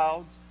the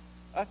clouds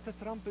at the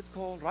trumpet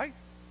call, right?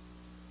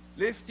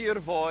 Lift your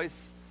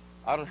voice.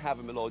 I don't have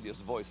a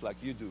melodious voice like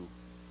you do.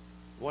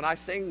 When I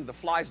sing, the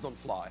flies don't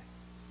fly.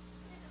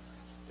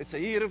 It's a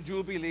year of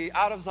Jubilee.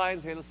 Out of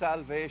Zion's hill,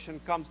 salvation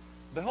comes.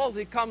 Behold,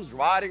 he comes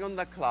riding on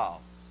the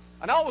clouds.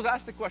 And I always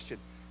ask the question,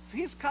 if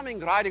he's coming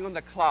riding on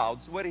the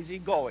clouds, where is he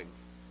going?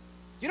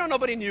 You know,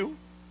 nobody knew.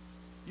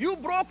 You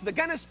broke the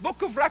Guinness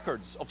Book of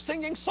Records of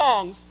singing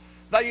songs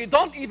that you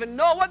don't even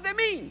know what they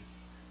mean.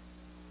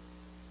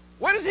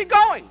 Where is he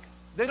going?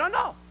 They don't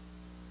know.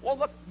 Well,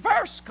 the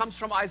verse comes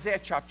from Isaiah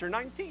chapter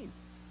 19.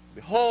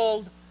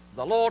 Behold,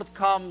 the Lord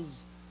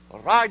comes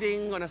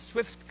riding on a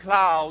swift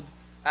cloud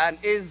and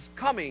is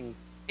coming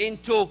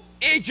into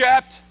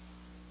Egypt.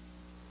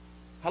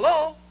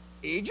 Hello?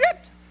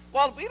 Egypt?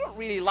 Well, we don't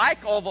really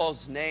like all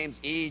those names.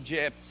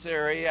 Egypt,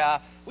 Syria.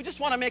 We just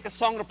want to make a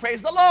song to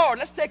praise the Lord.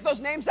 Let's take those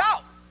names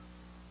out.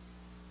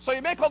 So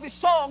you make all these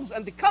songs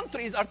and the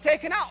countries are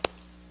taken out.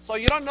 So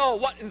you don't know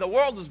what in the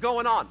world is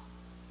going on.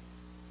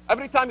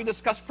 Every time you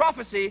discuss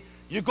prophecy,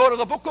 you go to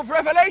the book of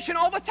Revelation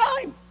all the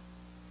time.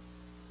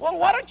 Well,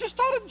 why don't you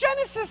start at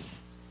Genesis?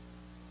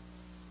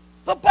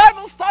 The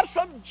Bible starts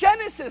from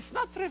Genesis,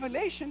 not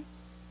Revelation.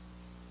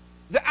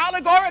 The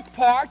allegoric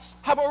parts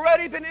have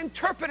already been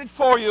interpreted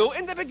for you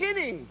in the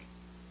beginning.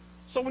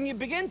 So when you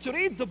begin to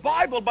read the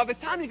Bible, by the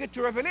time you get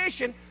to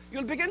Revelation,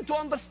 you'll begin to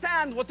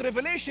understand what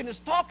Revelation is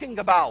talking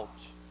about.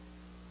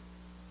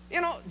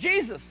 You know,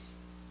 Jesus,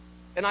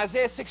 in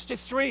Isaiah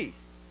 63,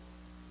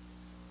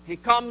 he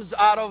comes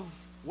out of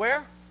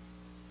where?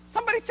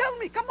 Somebody tell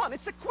me, come on,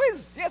 it's a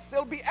quiz. Yes,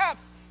 there'll be F.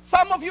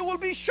 Some of you will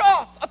be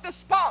shot at the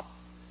spot.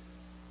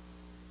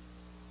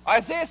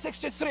 Isaiah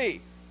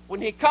 63,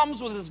 when he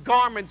comes with his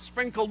garments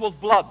sprinkled with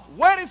blood,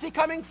 where is he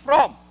coming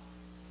from?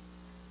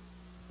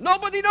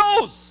 Nobody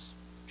knows.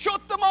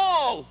 Shoot them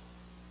all.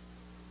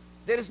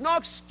 There is no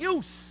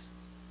excuse.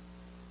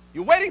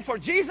 You're waiting for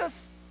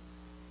Jesus?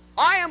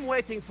 I am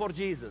waiting for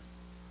Jesus.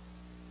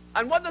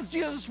 And what does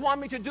Jesus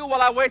want me to do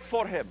while I wait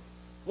for him?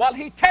 While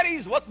he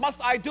tarries, what must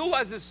I do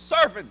as his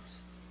servant?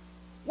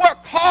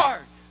 Work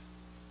hard.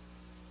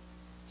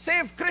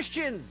 Save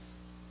Christians.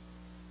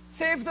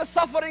 Save the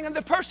suffering and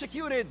the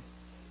persecuted.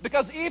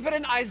 Because even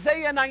in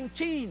Isaiah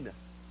 19,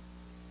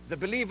 the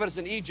believers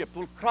in Egypt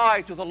will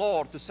cry to the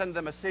Lord to send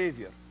them a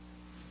Savior.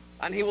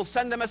 And he will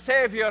send them a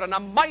Savior and a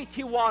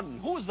mighty one.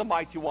 Who is the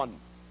mighty one?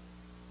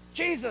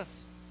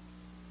 Jesus.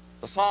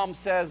 The Psalm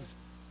says,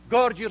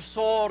 gird your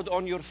sword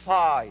on your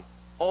thigh,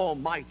 O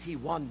mighty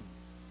one.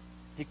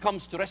 He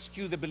comes to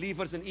rescue the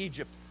believers in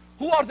Egypt.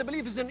 Who are the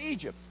believers in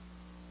Egypt?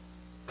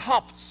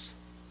 Copts.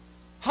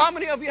 How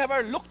many of you have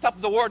ever looked up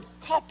the word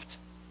Copt?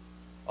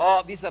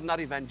 Oh, these are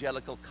not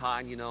evangelical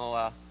kind, you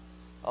know,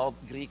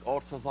 Greek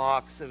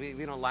Orthodox. We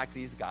don't like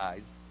these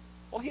guys.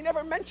 Well, he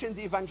never mentioned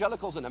the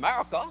evangelicals in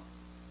America.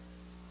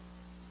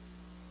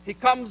 He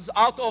comes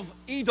out of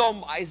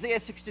Edom, Isaiah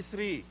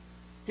 63.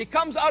 He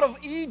comes out of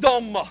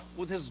Edom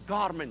with his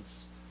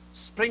garments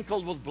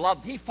sprinkled with blood.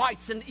 He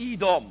fights in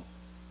Edom.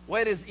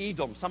 Where is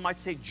Edom? Some might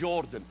say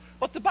Jordan.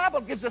 But the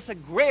Bible gives us a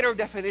greater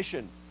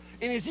definition.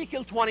 In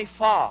Ezekiel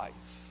 25,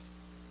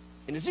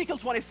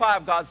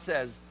 God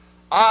says,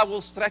 I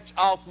will stretch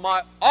out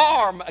my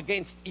arm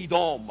against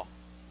Edom.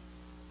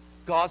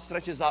 God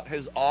stretches out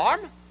his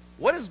arm.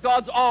 What is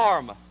God's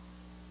arm?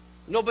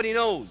 Nobody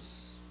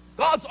knows.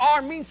 God's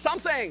arm means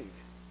something.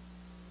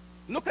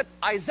 Look at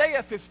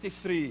Isaiah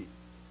 53.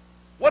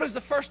 What is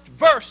the first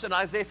verse in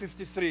Isaiah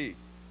 53?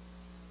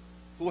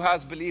 Who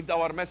has believed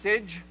our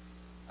message?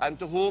 And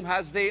to whom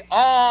has the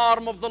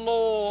arm of the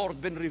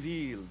Lord been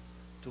revealed?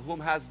 To whom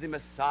has the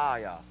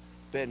Messiah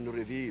been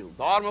revealed?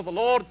 The arm of the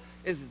Lord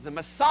is the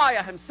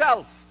Messiah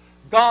himself.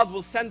 God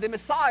will send the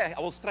Messiah.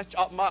 I will stretch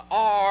out my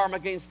arm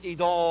against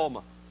Edom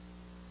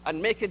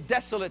and make it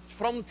desolate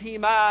from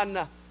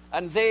Teman,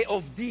 and they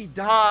of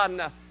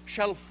Dedan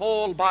shall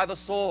fall by the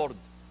sword.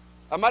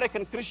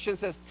 American Christian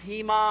says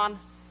Teman,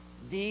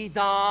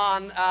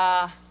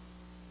 Dedan,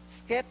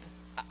 skip.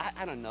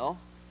 I don't know.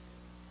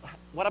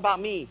 What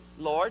about me,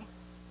 Lord?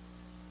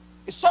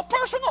 It's so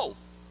personal.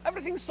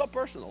 Everything is so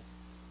personal.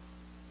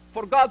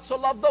 For God so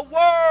loved the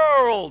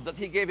world that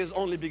he gave his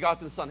only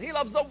begotten Son. He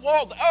loves the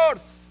world, the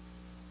earth.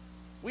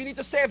 We need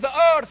to save the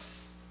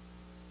earth.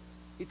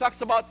 He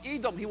talks about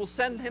Edom. He will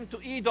send him to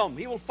Edom.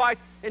 He will fight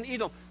in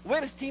Edom.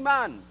 Where is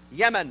Teman?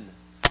 Yemen.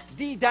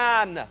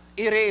 Dedan,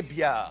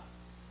 Arabia.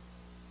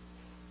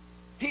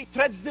 He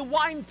treads the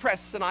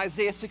winepress in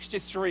Isaiah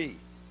 63.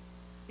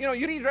 You know,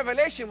 you read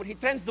Revelation when he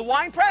treads the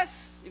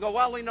winepress. You go,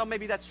 well, we know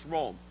maybe that's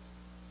Rome.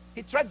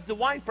 He treads the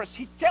winepress.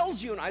 He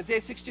tells you in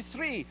Isaiah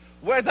 63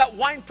 where that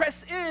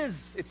winepress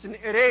is. It's in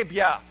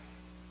Arabia.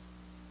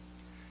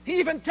 He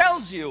even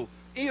tells you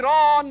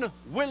Iran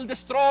will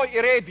destroy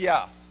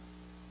Arabia.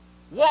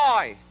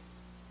 Why?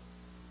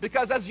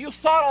 Because as you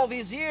thought all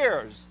these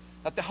years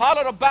that the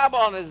harlot of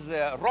Babylon is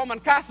Roman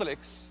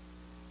Catholics,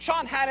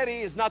 Sean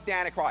Hannity is not the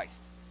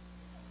Antichrist.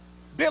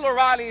 Bill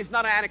O'Reilly is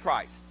not an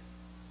Antichrist.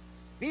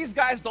 These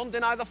guys don't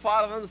deny the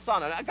Father and the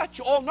Son. And I got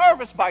you all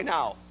nervous by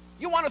now.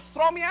 You want to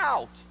throw me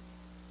out.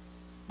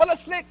 But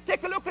let's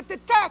take a look at the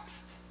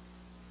text.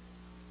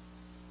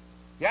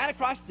 The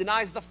Antichrist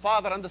denies the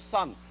Father and the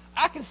Son.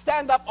 I can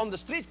stand up on the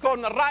street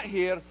corner right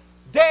here,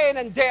 day in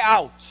and day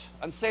out,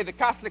 and say the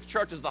Catholic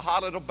Church is the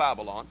harlot of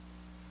Babylon,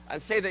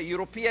 and say the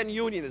European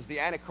Union is the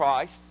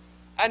Antichrist,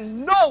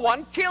 and no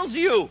one kills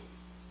you.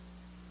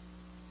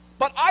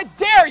 But I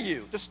dare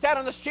you to stand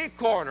on the street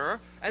corner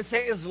and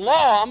say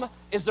Islam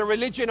is the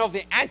religion of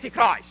the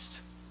Antichrist.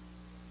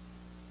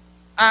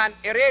 And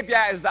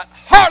Arabia is that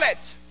harlot.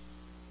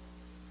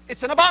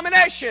 It's an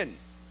abomination.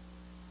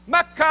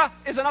 Mecca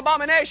is an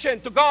abomination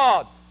to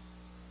God.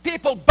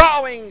 People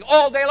bowing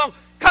all day long,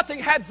 cutting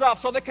heads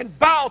off so they can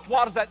bow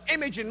towards that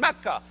image in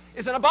Mecca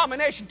is an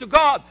abomination to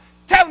God.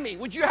 Tell me,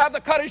 would you have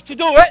the courage to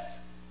do it?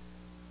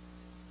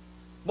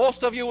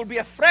 Most of you will be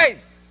afraid.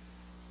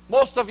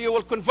 Most of you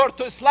will convert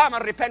to Islam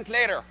and repent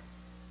later.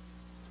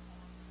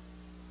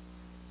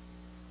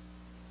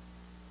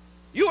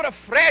 You're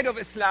afraid of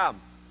Islam.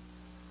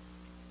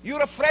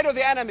 You're afraid of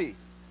the enemy.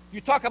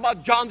 You talk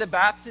about John the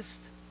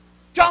Baptist.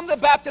 John the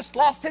Baptist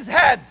lost his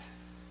head.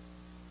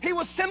 He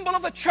was symbol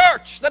of the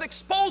church that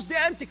exposed the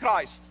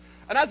Antichrist.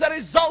 And as a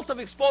result of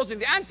exposing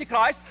the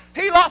Antichrist,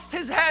 he lost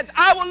his head.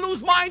 I will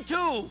lose mine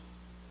too.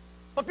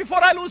 But before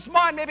I lose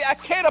mine, maybe I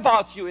care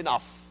about you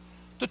enough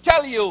to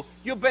tell you,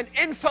 you've been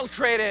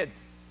infiltrated.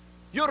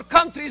 Your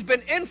country's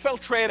been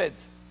infiltrated.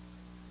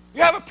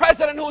 You have a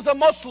president who's a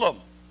Muslim.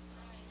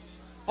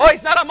 Oh,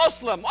 he's not a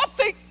Muslim. I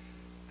think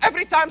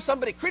every time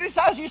somebody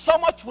criticizes you so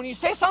much, when you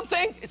say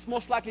something, it's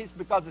most likely it's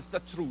because it's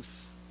the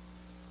truth.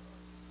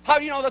 How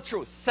do you know the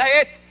truth? Say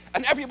it,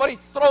 and everybody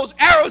throws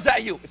arrows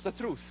at you. It's the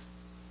truth.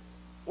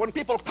 When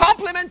people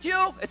compliment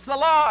you, it's the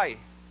lie.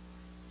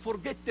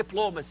 Forget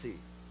diplomacy.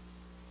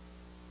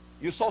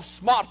 You're so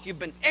smart, you've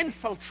been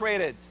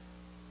infiltrated.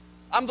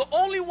 I'm the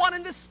only one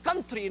in this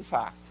country, in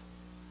fact,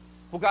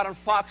 who got on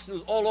Fox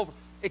News all over,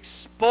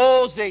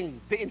 exposing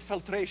the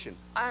infiltration.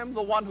 I am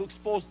the one who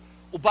exposed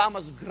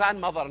Obama's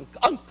grandmother and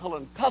uncle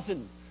and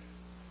cousin,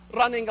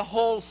 running a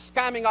whole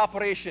scamming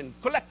operation,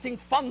 collecting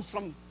funds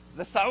from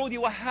the Saudi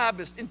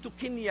Wahhabists into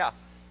Kenya.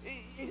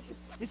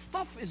 This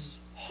stuff is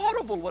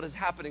horrible, what is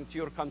happening to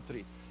your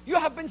country. You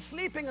have been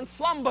sleeping and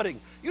slumbering.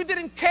 You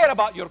didn't care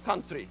about your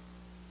country.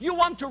 You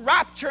want to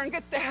rapture and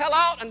get the hell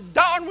out and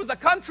down with the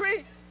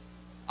country?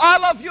 I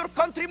love your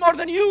country more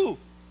than you.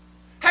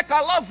 Heck,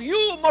 I love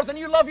you more than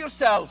you love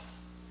yourself.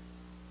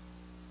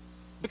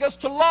 Because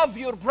to love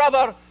your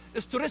brother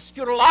is to risk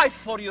your life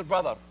for your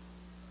brother.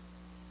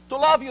 To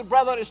love your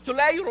brother is to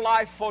lay your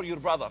life for your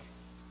brother.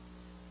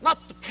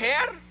 Not to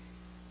care.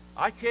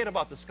 I care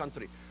about this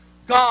country.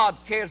 God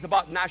cares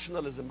about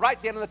nationalism.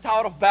 Right there in the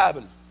Tower of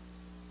Babel,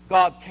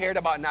 God cared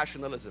about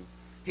nationalism.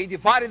 He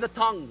divided the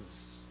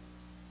tongues.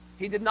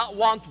 He did not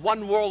want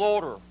one world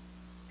order.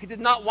 He did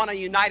not want a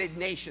United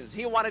Nations.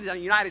 He wanted a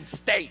United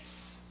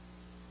States.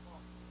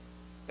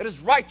 It is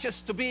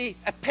righteous to be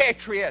a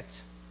patriot.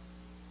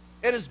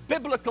 It is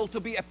biblical to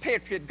be a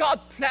patriot. God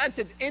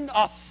planted in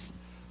us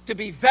to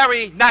be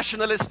very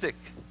nationalistic.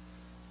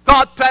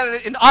 God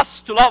planted in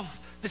us to love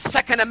the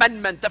Second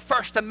Amendment, the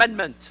First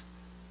Amendment.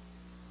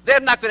 They're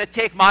not going to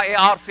take my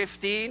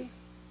AR-15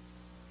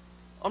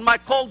 on my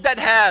cold dead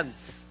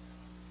hands.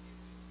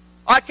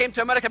 I came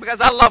to America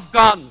because I love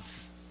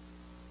guns.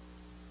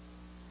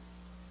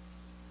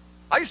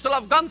 I used to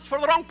love guns for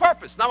the wrong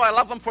purpose. Now I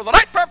love them for the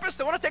right purpose.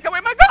 They want to take away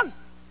my gun.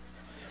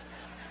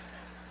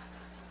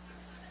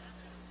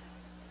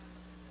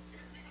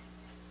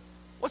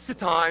 What's the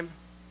time?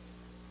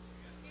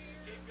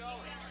 Keep going.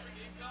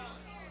 Keep going.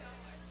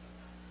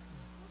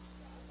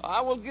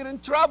 I will get in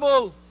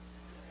trouble.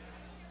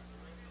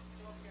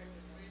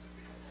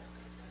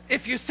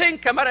 If you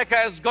think America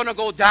is going to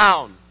go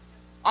down,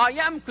 I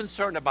am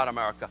concerned about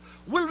America.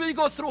 Will we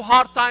go through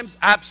hard times?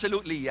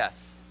 Absolutely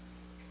yes.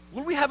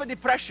 Will we have a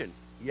depression?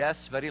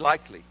 Yes, very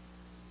likely.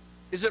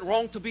 Is it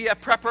wrong to be a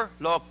prepper?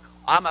 Look,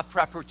 I'm a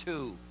prepper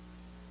too.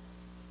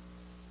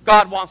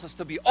 God wants us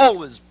to be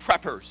always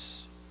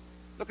preppers.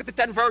 Look at the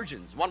 10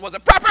 virgins. One was a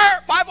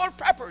prepper, 5 were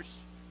preppers.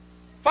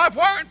 5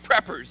 weren't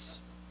preppers.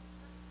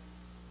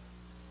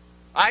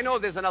 I know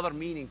there's another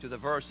meaning to the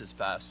verses,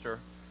 Pastor,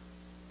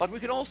 but we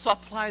can also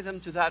apply them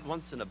to that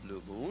once in a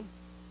blue moon.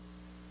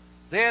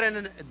 There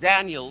in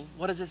Daniel,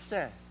 what does it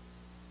say?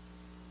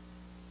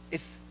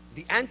 If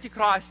the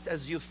Antichrist,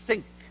 as you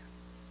think,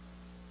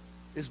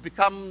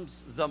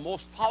 becomes the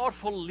most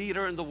powerful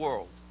leader in the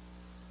world,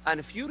 and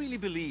if you really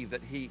believe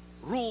that he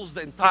rules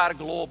the entire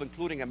globe,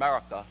 including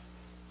America,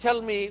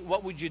 tell me,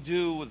 what would you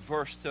do with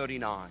verse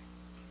 39?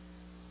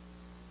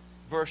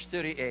 Verse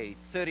 38,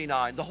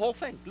 39, the whole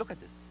thing. Look at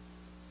this.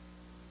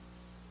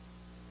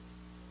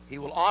 He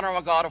will honor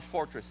a God of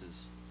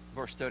fortresses.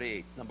 Verse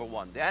 38, number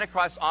 1. The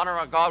Antichrist honor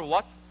a God of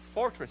what?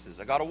 Fortresses,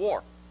 a God of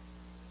war.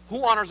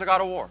 Who honors a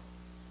God of war?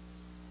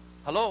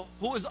 Hello?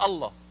 Who is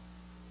Allah?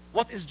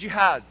 What is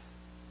jihad?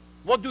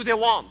 What do they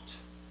want?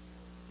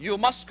 You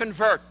must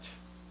convert.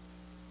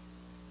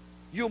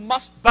 You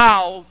must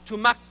bow to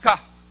Mecca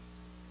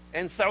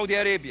in Saudi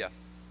Arabia.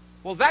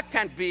 Well, that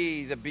can't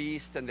be the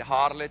beast and the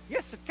harlot.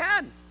 Yes, it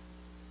can.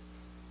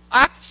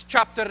 Acts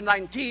chapter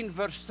 19,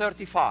 verse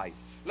 35.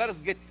 Let us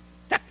get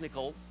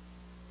technical.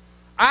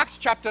 Acts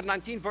chapter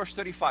 19, verse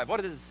 35.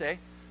 What does it say?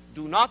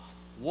 Do not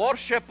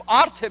worship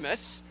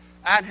Artemis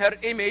and her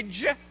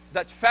image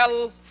that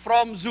fell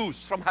from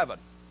Zeus, from heaven.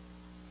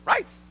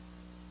 Right?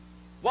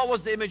 What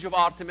was the image of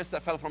Artemis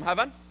that fell from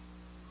heaven?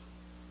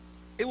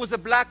 It was a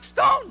black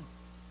stone.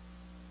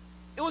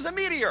 It was a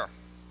meteor.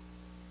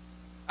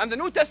 And the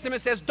New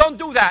Testament says, don't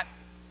do that.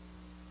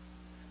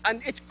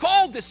 And it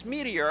called this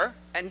meteor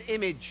an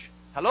image.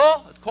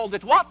 Hello? It called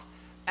it what?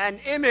 An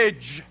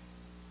image.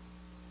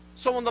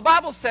 So when the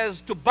Bible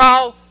says to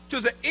bow to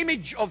the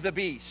image of the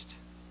beast,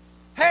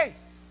 hey,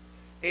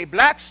 a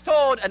black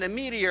stone and a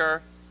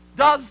meteor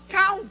does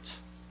count.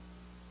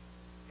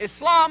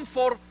 Islam,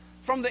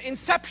 from the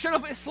inception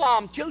of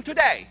Islam till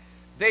today,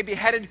 they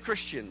beheaded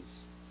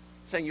Christians,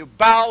 saying you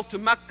bow to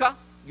Mecca,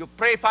 you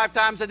pray 5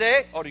 times a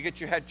day, or you get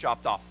your head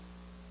chopped off.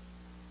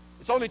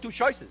 It's only 2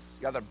 choices.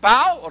 You either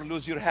bow or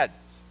lose your head.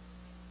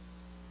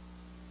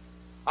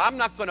 I'm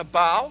not going to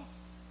bow,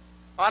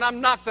 and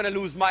I'm not going to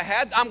lose my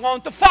head. I'm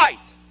going to fight.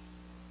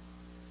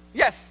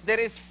 Yes, there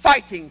is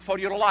fighting for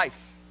your life.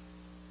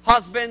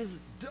 Husbands,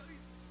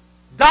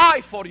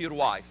 die for your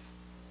wife.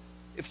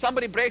 If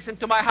somebody breaks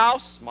into my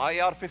house, my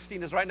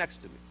AR-15 is right next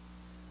to me.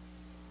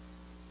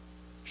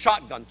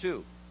 Shotgun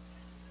too.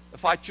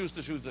 If I choose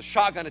to use the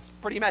shotgun, it's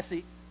pretty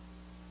messy.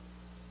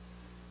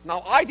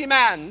 Now I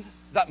demand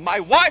that my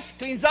wife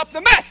cleans up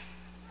the mess.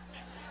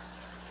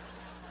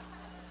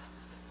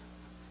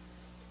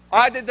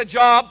 I did the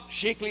job,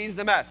 she cleans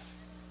the mess.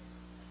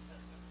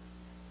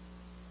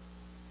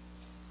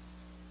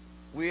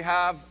 We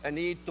have a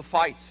need to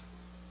fight.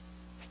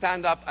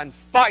 Stand up and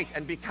fight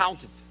and be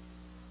counted.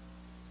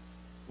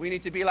 We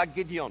need to be like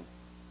Gideon.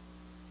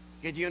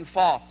 Gideon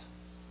fought.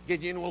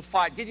 Gideon will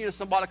fight. Gideon is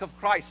symbolic of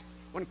Christ.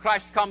 When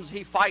Christ comes,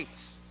 he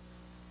fights.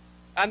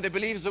 And the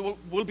believers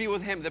will be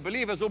with him. The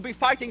believers will be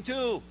fighting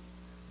too.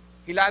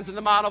 He lands in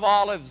the Mount of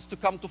Olives to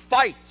come to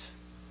fight.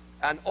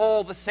 And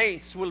all the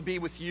saints will be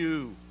with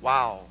you.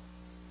 Wow.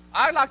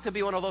 I'd like to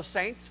be one of those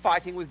saints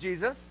fighting with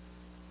Jesus.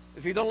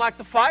 If you don't like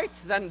to fight,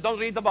 then don't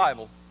read the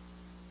Bible.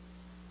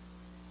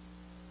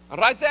 And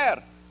right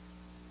there,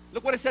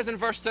 look what it says in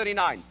verse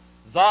 39.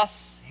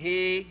 Thus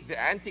he, the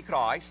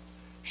Antichrist,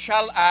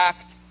 shall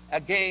act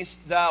against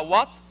the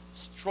what?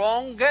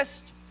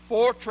 Strongest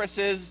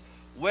fortresses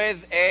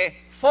with a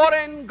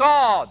foreign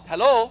god.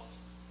 Hello?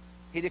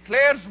 He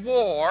declares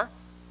war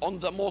on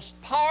the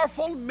most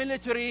powerful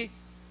military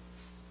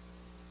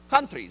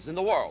countries in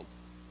the world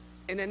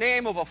in the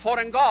name of a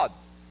foreign god.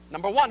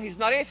 Number one, he's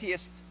not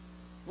atheist.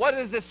 What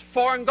is this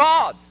foreign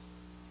god?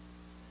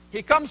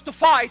 He comes to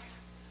fight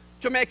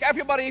to make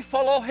everybody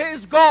follow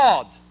his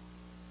God.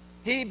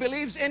 He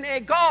believes in a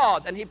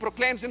God and he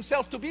proclaims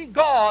himself to be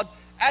God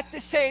at the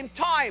same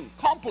time.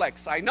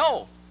 Complex, I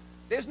know.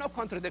 There's no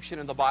contradiction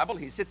in the Bible.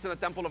 He sits in the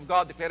temple of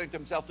God declaring to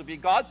himself to be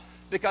God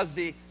because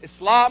the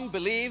Islam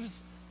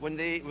believes when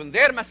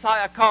their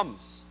Messiah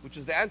comes, which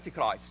is the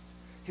Antichrist,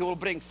 he will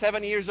bring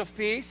 7 years of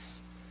peace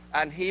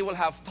and he will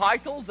have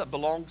titles that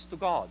belongs to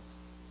God.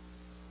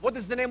 What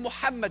does the name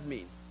Muhammad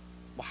mean?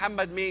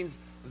 Muhammad means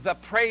the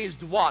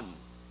praised one.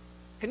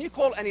 Can you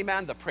call any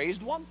man the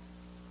praised one?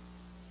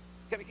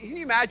 Can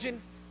you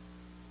imagine?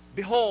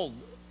 Behold,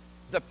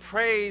 the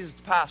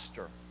praised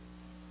pastor.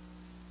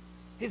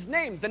 His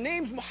name, the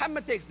names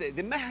Muhammad takes, the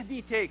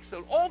Mahdi takes,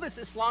 all these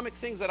Islamic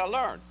things that I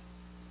learned.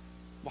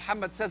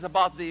 Muhammad says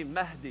about the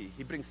Mahdi,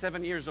 he brings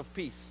 7 years of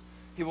peace.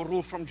 He will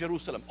rule from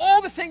Jerusalem.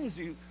 All the things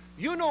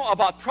you know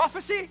about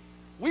prophecy,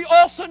 we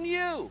also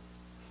knew.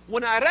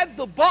 When I read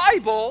the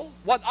Bible,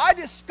 what I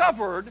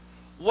discovered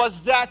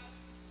was that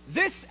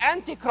this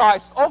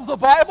Antichrist of the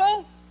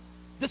Bible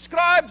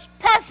describes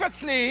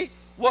perfectly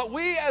what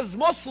we as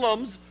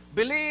Muslims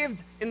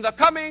believed in the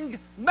coming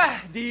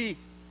Mahdi,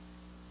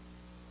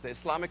 the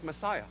Islamic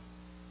Messiah.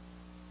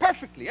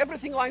 Perfectly,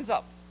 everything lines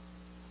up.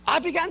 I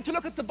began to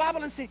look at the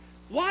Bible and say,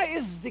 why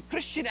is the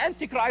Christian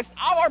Antichrist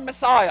our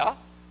Messiah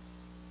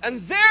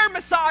and their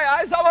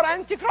Messiah is our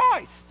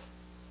Antichrist?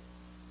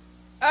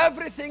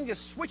 Everything is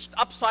switched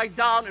upside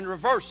down in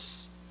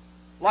reverse.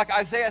 Like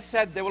Isaiah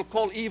said, they will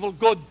call evil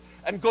good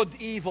and good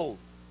evil.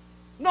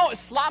 No,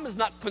 Islam is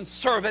not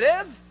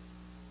conservative.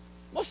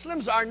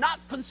 Muslims are not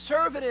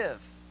conservative.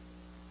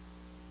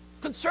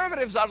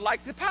 Conservatives are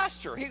like the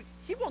pastor.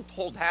 He won't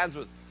hold hands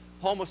with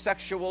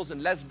homosexuals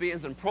and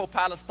lesbians and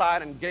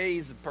pro-Palestine and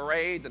gays and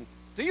parade. And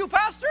do you,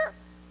 pastor?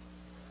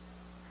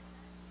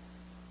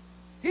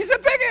 He's a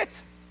bigot.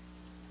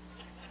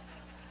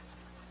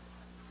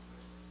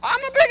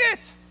 I'm a bigot.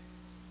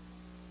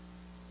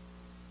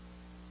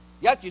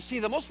 Yet you see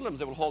the Muslims,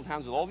 they will hold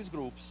hands with all these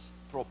groups,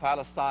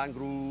 pro-Palestine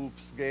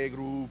groups, gay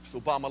groups,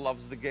 Obama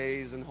loves the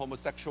gays and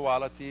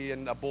homosexuality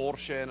and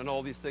abortion and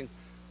all these things.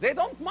 They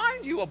don't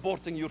mind you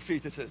aborting your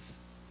fetuses.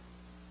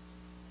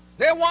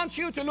 They want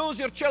you to lose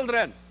your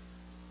children.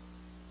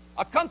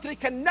 A country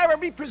can never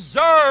be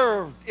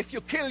preserved if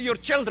you kill your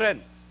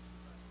children.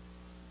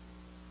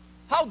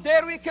 How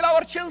dare we kill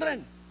our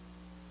children?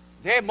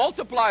 They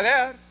multiply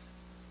theirs.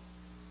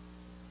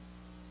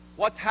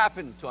 What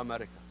happened to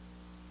America?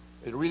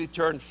 It really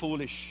turned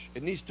foolish.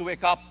 It needs to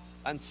wake up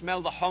and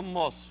smell the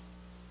hummus.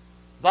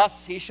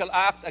 Thus he shall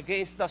act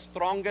against the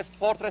strongest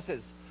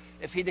fortresses.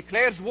 If he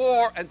declares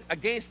war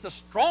against the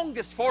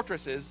strongest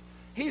fortresses,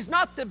 he's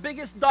not the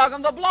biggest dog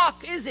on the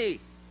block, is he?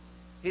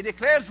 He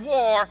declares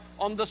war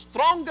on the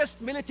strongest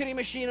military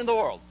machine in the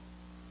world.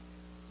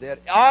 There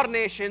are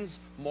nations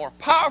more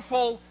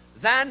powerful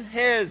than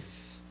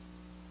his.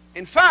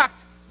 In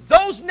fact,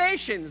 those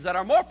nations that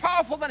are more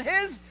powerful than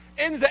his,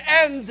 in the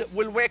end,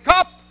 will wake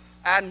up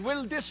and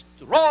will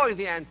destroy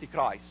the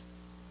Antichrist.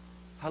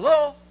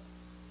 Hello?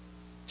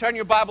 Turn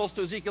your Bibles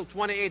to Ezekiel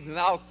 28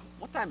 now.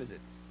 What time is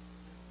it?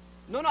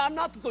 No, I'm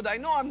not good. I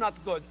know I'm not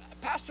good.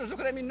 Pastor's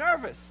looking at me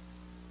nervous.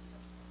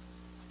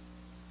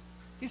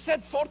 He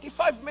said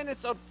 45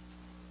 minutes or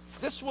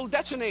this will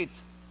detonate.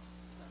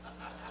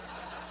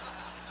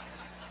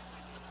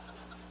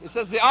 He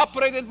says they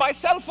operated by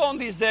cell phone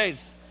these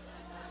days.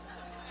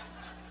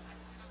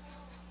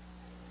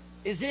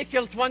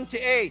 Ezekiel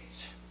 28.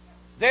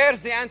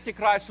 There's the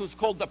Antichrist who's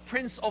called the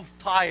Prince of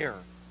Tyre.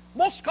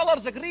 Most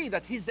scholars agree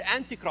that he's the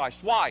Antichrist.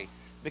 Why?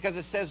 Because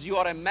it says you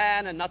are a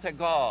man and not a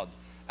God.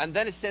 And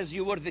then it says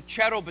you were the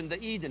cherub in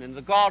the Eden, in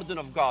the garden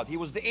of God. He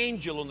was the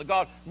angel in the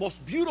garden,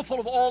 most beautiful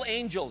of all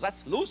angels.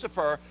 That's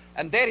Lucifer.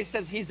 And there it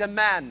says he's a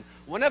man.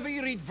 Whenever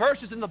you read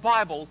verses in the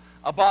Bible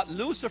about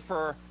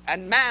Lucifer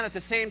and man at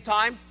the same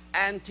time,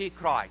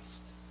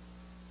 Antichrist.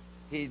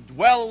 He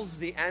dwells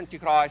the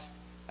Antichrist,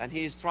 and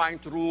he is trying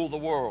to rule the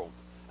world.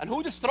 And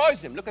who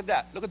destroys him? Look at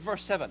that. Look at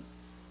verse 7.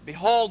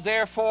 Behold,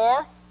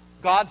 therefore,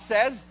 God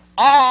says,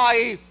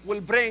 I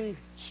will bring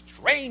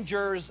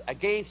strangers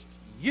against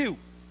you.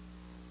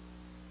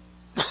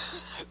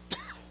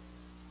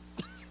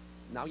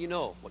 Now you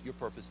know what your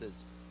purpose is.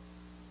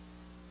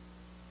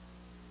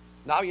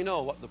 Now you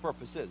know what the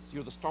purpose is.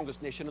 You're the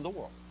strongest nation in the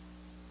world.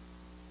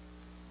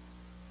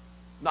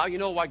 Now you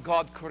know why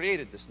God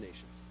created this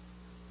nation.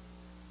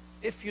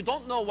 If you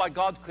don't know why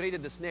God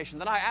created this nation,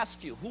 then I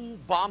ask you, who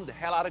bombed the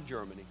hell out of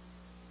Germany?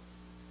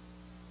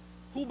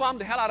 Who bombed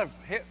the hell out of...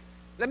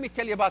 Let me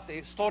tell you about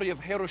the story of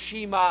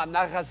Hiroshima,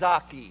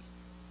 Nagasaki.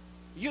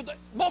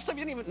 Most of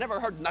you never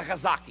heard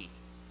Nagasaki.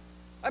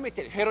 Let me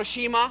tell you,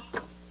 Hiroshima,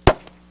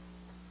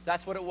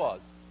 that's what it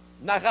was.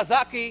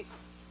 Nagasaki,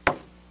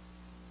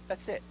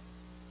 that's it.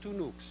 2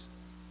 nukes.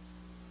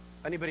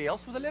 Anybody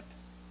else with a lip?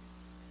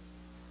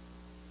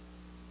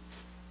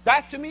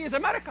 That to me is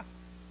America.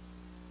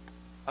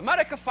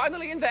 America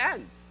finally in the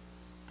end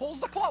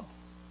pulls the club.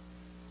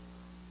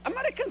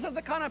 Americans are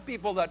the kind of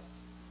people that,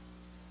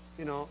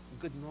 you know,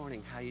 good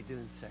morning, how you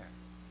doing, sir?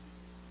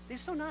 They're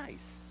so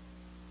nice.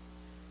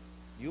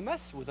 You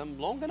mess with them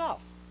long enough.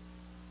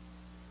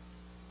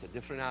 It's a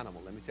different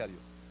animal, let me tell you.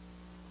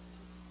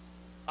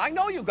 I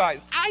know you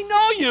guys. I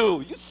know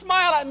you. You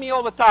smile at me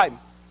all the time.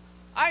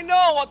 I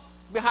know what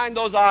behind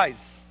those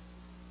eyes.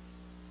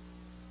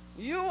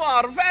 You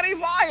are very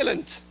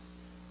violent.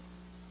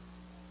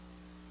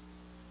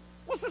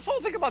 What's this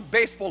whole thing about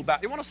baseball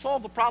bat? You want to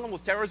solve the problem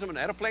with terrorism and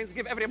airplanes?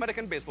 Give every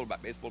American baseball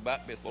bat, baseball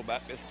bat, baseball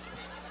bat, baseball.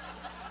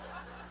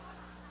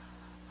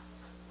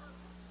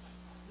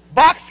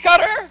 Box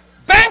cutter,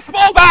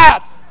 baseball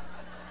bats.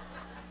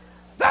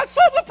 That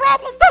solves the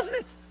problem, doesn't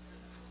it?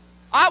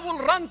 I will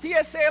run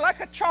TSA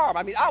like a charm.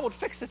 I mean, I would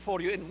fix it for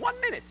you in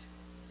 1 minute.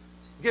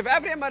 Give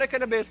every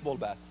American a baseball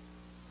bat.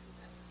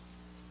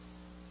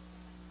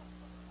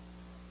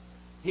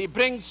 He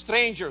brings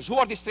strangers. Who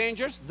are the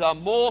strangers? The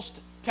most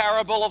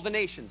terrible of the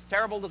nations.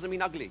 Terrible doesn't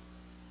mean ugly.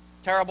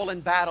 Terrible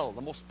in battle.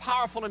 The most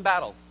powerful in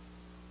battle.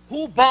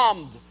 Who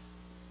bombed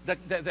the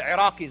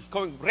Iraqis?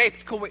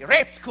 Raped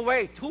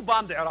Kuwait. Who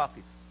bombed the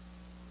Iraqis?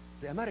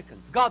 The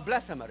Americans. God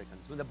bless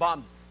Americans when they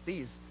bombed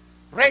these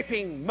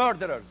raping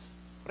murderers.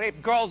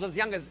 Raped girls as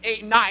young as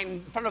 8, 9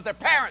 in front of their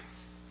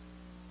parents.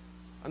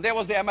 And there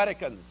was the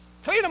Americans.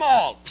 Clean them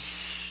all.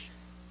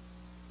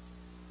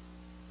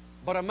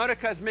 But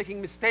America is making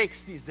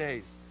mistakes these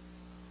days.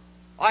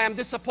 I am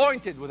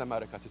disappointed with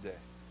America today.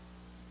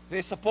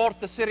 They support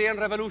the Syrian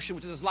revolution,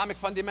 which is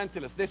Islamic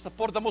fundamentalists. They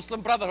support the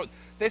Muslim Brotherhood.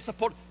 They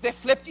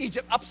flipped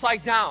Egypt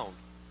upside down.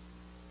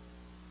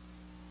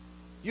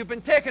 You've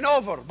been taken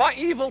over by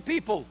evil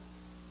people.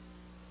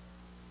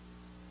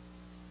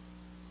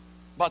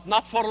 But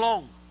not for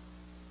long.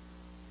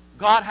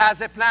 God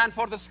has a plan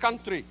for this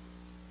country.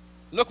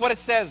 Look what it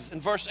says in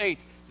verse 8.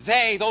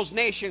 They, those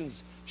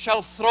nations,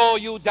 shall throw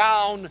you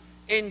down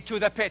into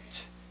the pit.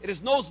 It is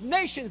those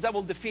nations that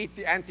will defeat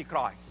the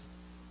Antichrist.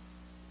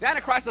 The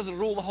Antichrist doesn't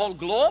rule the whole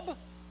globe.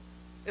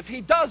 If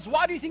he does,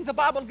 why do you think the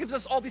Bible gives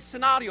us all these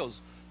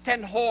scenarios?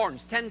 10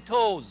 horns, 10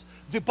 toes,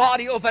 the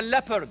body of a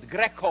leopard,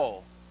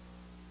 Greco,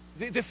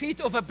 the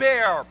feet of a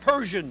bear,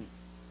 Persian,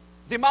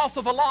 the mouth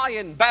of a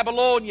lion,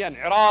 Babylonian,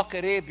 Iraq,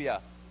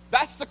 Arabia.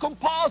 That's the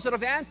composite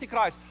of the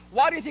Antichrist.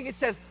 Why do you think it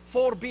says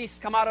 4 beasts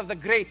come out of the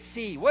Great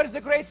Sea? Where is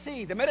the Great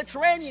Sea? The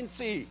Mediterranean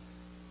Sea.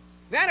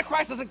 The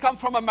Antichrist doesn't come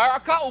from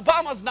America.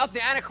 Obama's not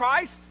the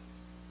Antichrist.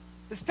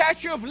 The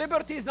Statue of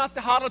Liberty is not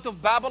the harlot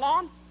of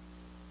Babylon.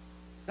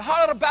 The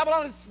harlot of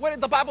Babylon is where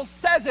the Bible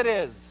says it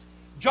is.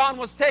 John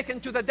was taken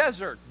to the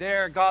desert.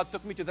 There, God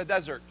took me to the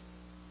desert.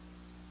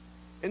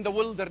 In the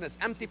wilderness,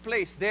 empty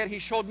place. There he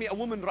showed me a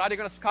woman riding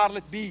on a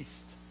scarlet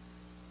beast.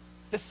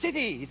 The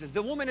city, he says,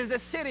 the woman is a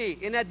city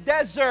in a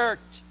desert.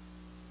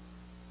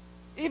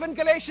 Even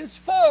Galatians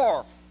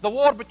 4, the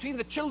war between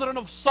the children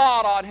of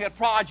Sarah and her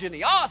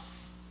progeny,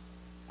 us,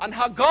 and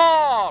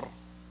Hagar,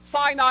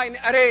 Sinai in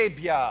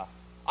Arabia.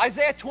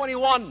 Isaiah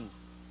 21,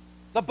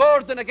 the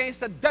burden against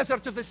the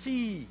desert of the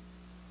sea.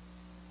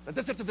 The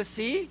desert of the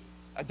sea,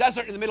 a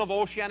desert in the middle of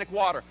oceanic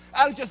water.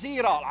 Al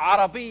Jazeera,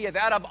 Al Arabiya,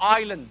 the Arab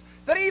island.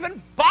 They're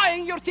even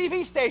buying your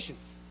TV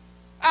stations.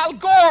 Al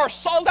Gore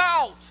sold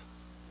out.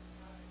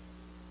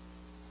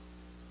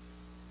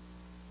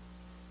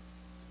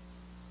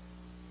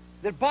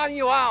 They're buying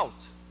you out.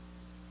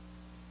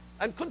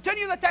 And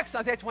continue the text,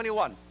 Isaiah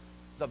 21.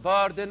 The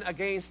burden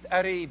against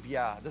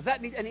Arabia. Does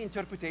that need any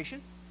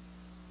interpretation?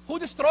 Who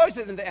destroys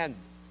it in the end?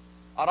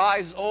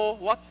 Arise, oh,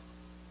 what?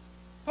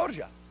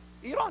 Persia,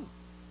 Iran.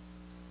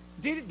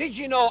 Did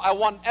you know I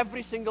won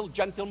every single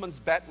gentleman's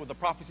bet with the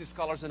prophecy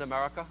scholars in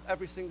America?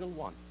 Every single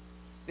one.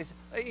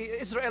 They say,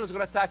 Israel is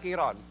going to attack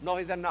Iran.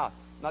 No, they're not.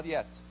 Not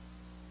yet.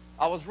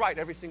 I was right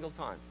every single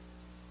time.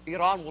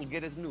 Iran will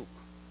get a nuke.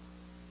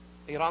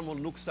 Iran will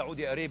nuke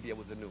Saudi Arabia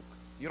with the nuke.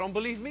 You don't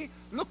believe me?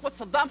 Look what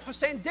Saddam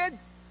Hussein did.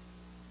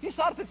 He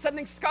started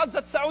sending Scuds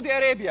at Saudi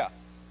Arabia.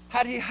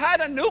 Had he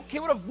had a nuke, he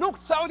would have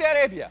nuked Saudi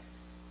Arabia.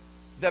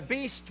 The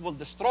beast will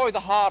destroy the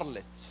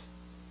harlot.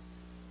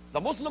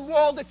 The Muslim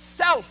world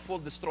itself will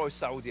destroy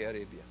Saudi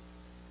Arabia.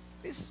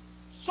 There's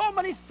so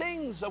many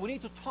things that we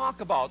need to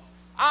talk about.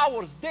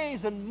 Hours,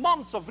 days, and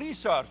months of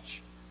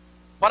research.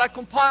 But I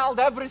compiled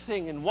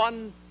everything in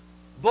one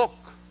book.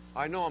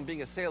 I know I'm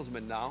being a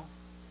salesman now.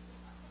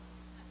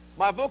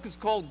 My book is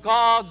called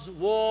God's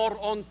War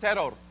on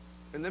Terror.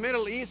 In the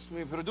Middle East,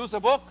 we produce a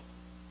book.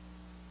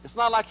 It's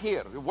not like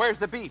here. Where's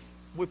the beef?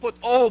 We put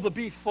all the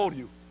beef for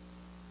you.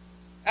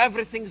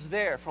 Everything's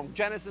there from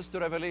Genesis to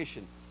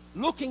Revelation.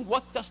 Looking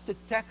what does the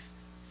text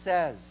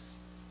says.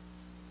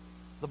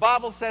 The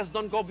Bible says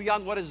don't go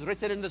beyond what is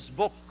written in this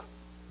book.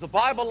 The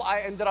Bible,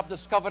 I ended up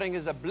discovering,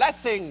 is a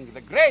blessing,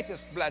 the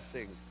greatest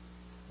blessing.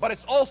 But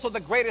it's also the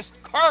greatest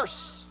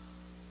curse.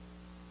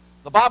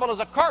 The Bible is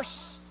a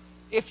curse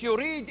if you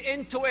read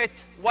into it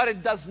what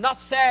it does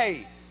not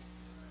say.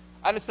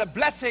 And it's a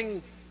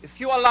blessing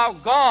if you allow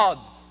God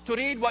to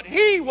read what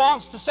He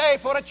wants to say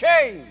for a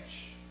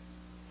change.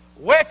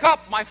 Wake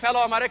up, my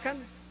fellow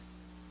Americans.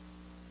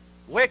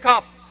 Wake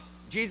up.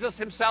 Jesus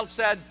Himself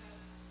said,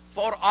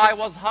 for I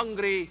was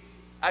hungry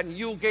and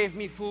you gave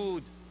me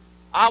food.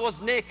 I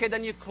was naked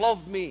and you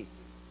clothed me.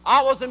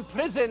 I was in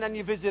prison and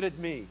you visited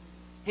me.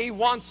 He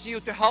wants you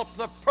to help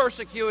the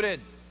persecuted.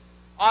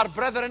 Our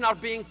brethren are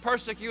being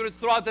persecuted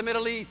throughout the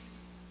Middle East.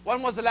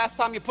 When was the last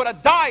time you put a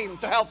dime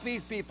to help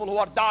these people who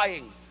are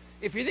dying?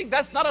 If you think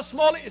that's not a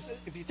small,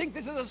 if you think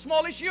this is a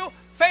small issue,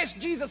 face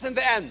Jesus in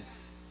the end.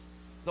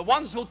 The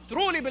ones who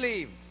truly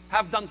believe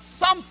have done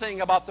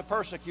something about the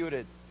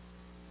persecuted.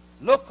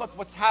 Look at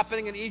what's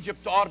happening in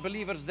Egypt to our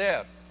believers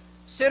there.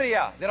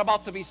 Syria, they're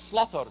about to be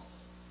slaughtered.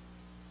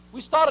 We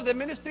started a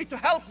ministry to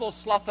help those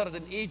slaughtered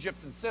in Egypt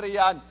and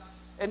Syria and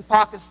in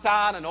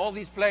Pakistan and all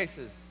these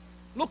places.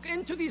 Look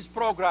into these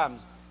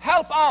programs.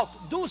 Help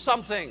out. Do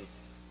something.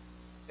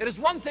 It is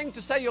one thing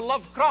to say you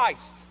love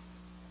Christ.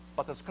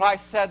 But as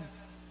Christ said,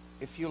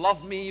 if you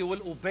love me, you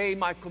will obey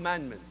my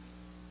commandments.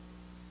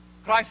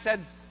 Christ said,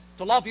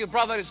 to love your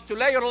brother is to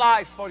lay your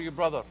life for your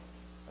brother,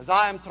 as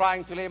I am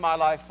trying to lay my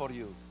life for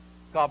you.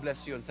 God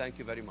bless you and thank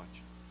you very much.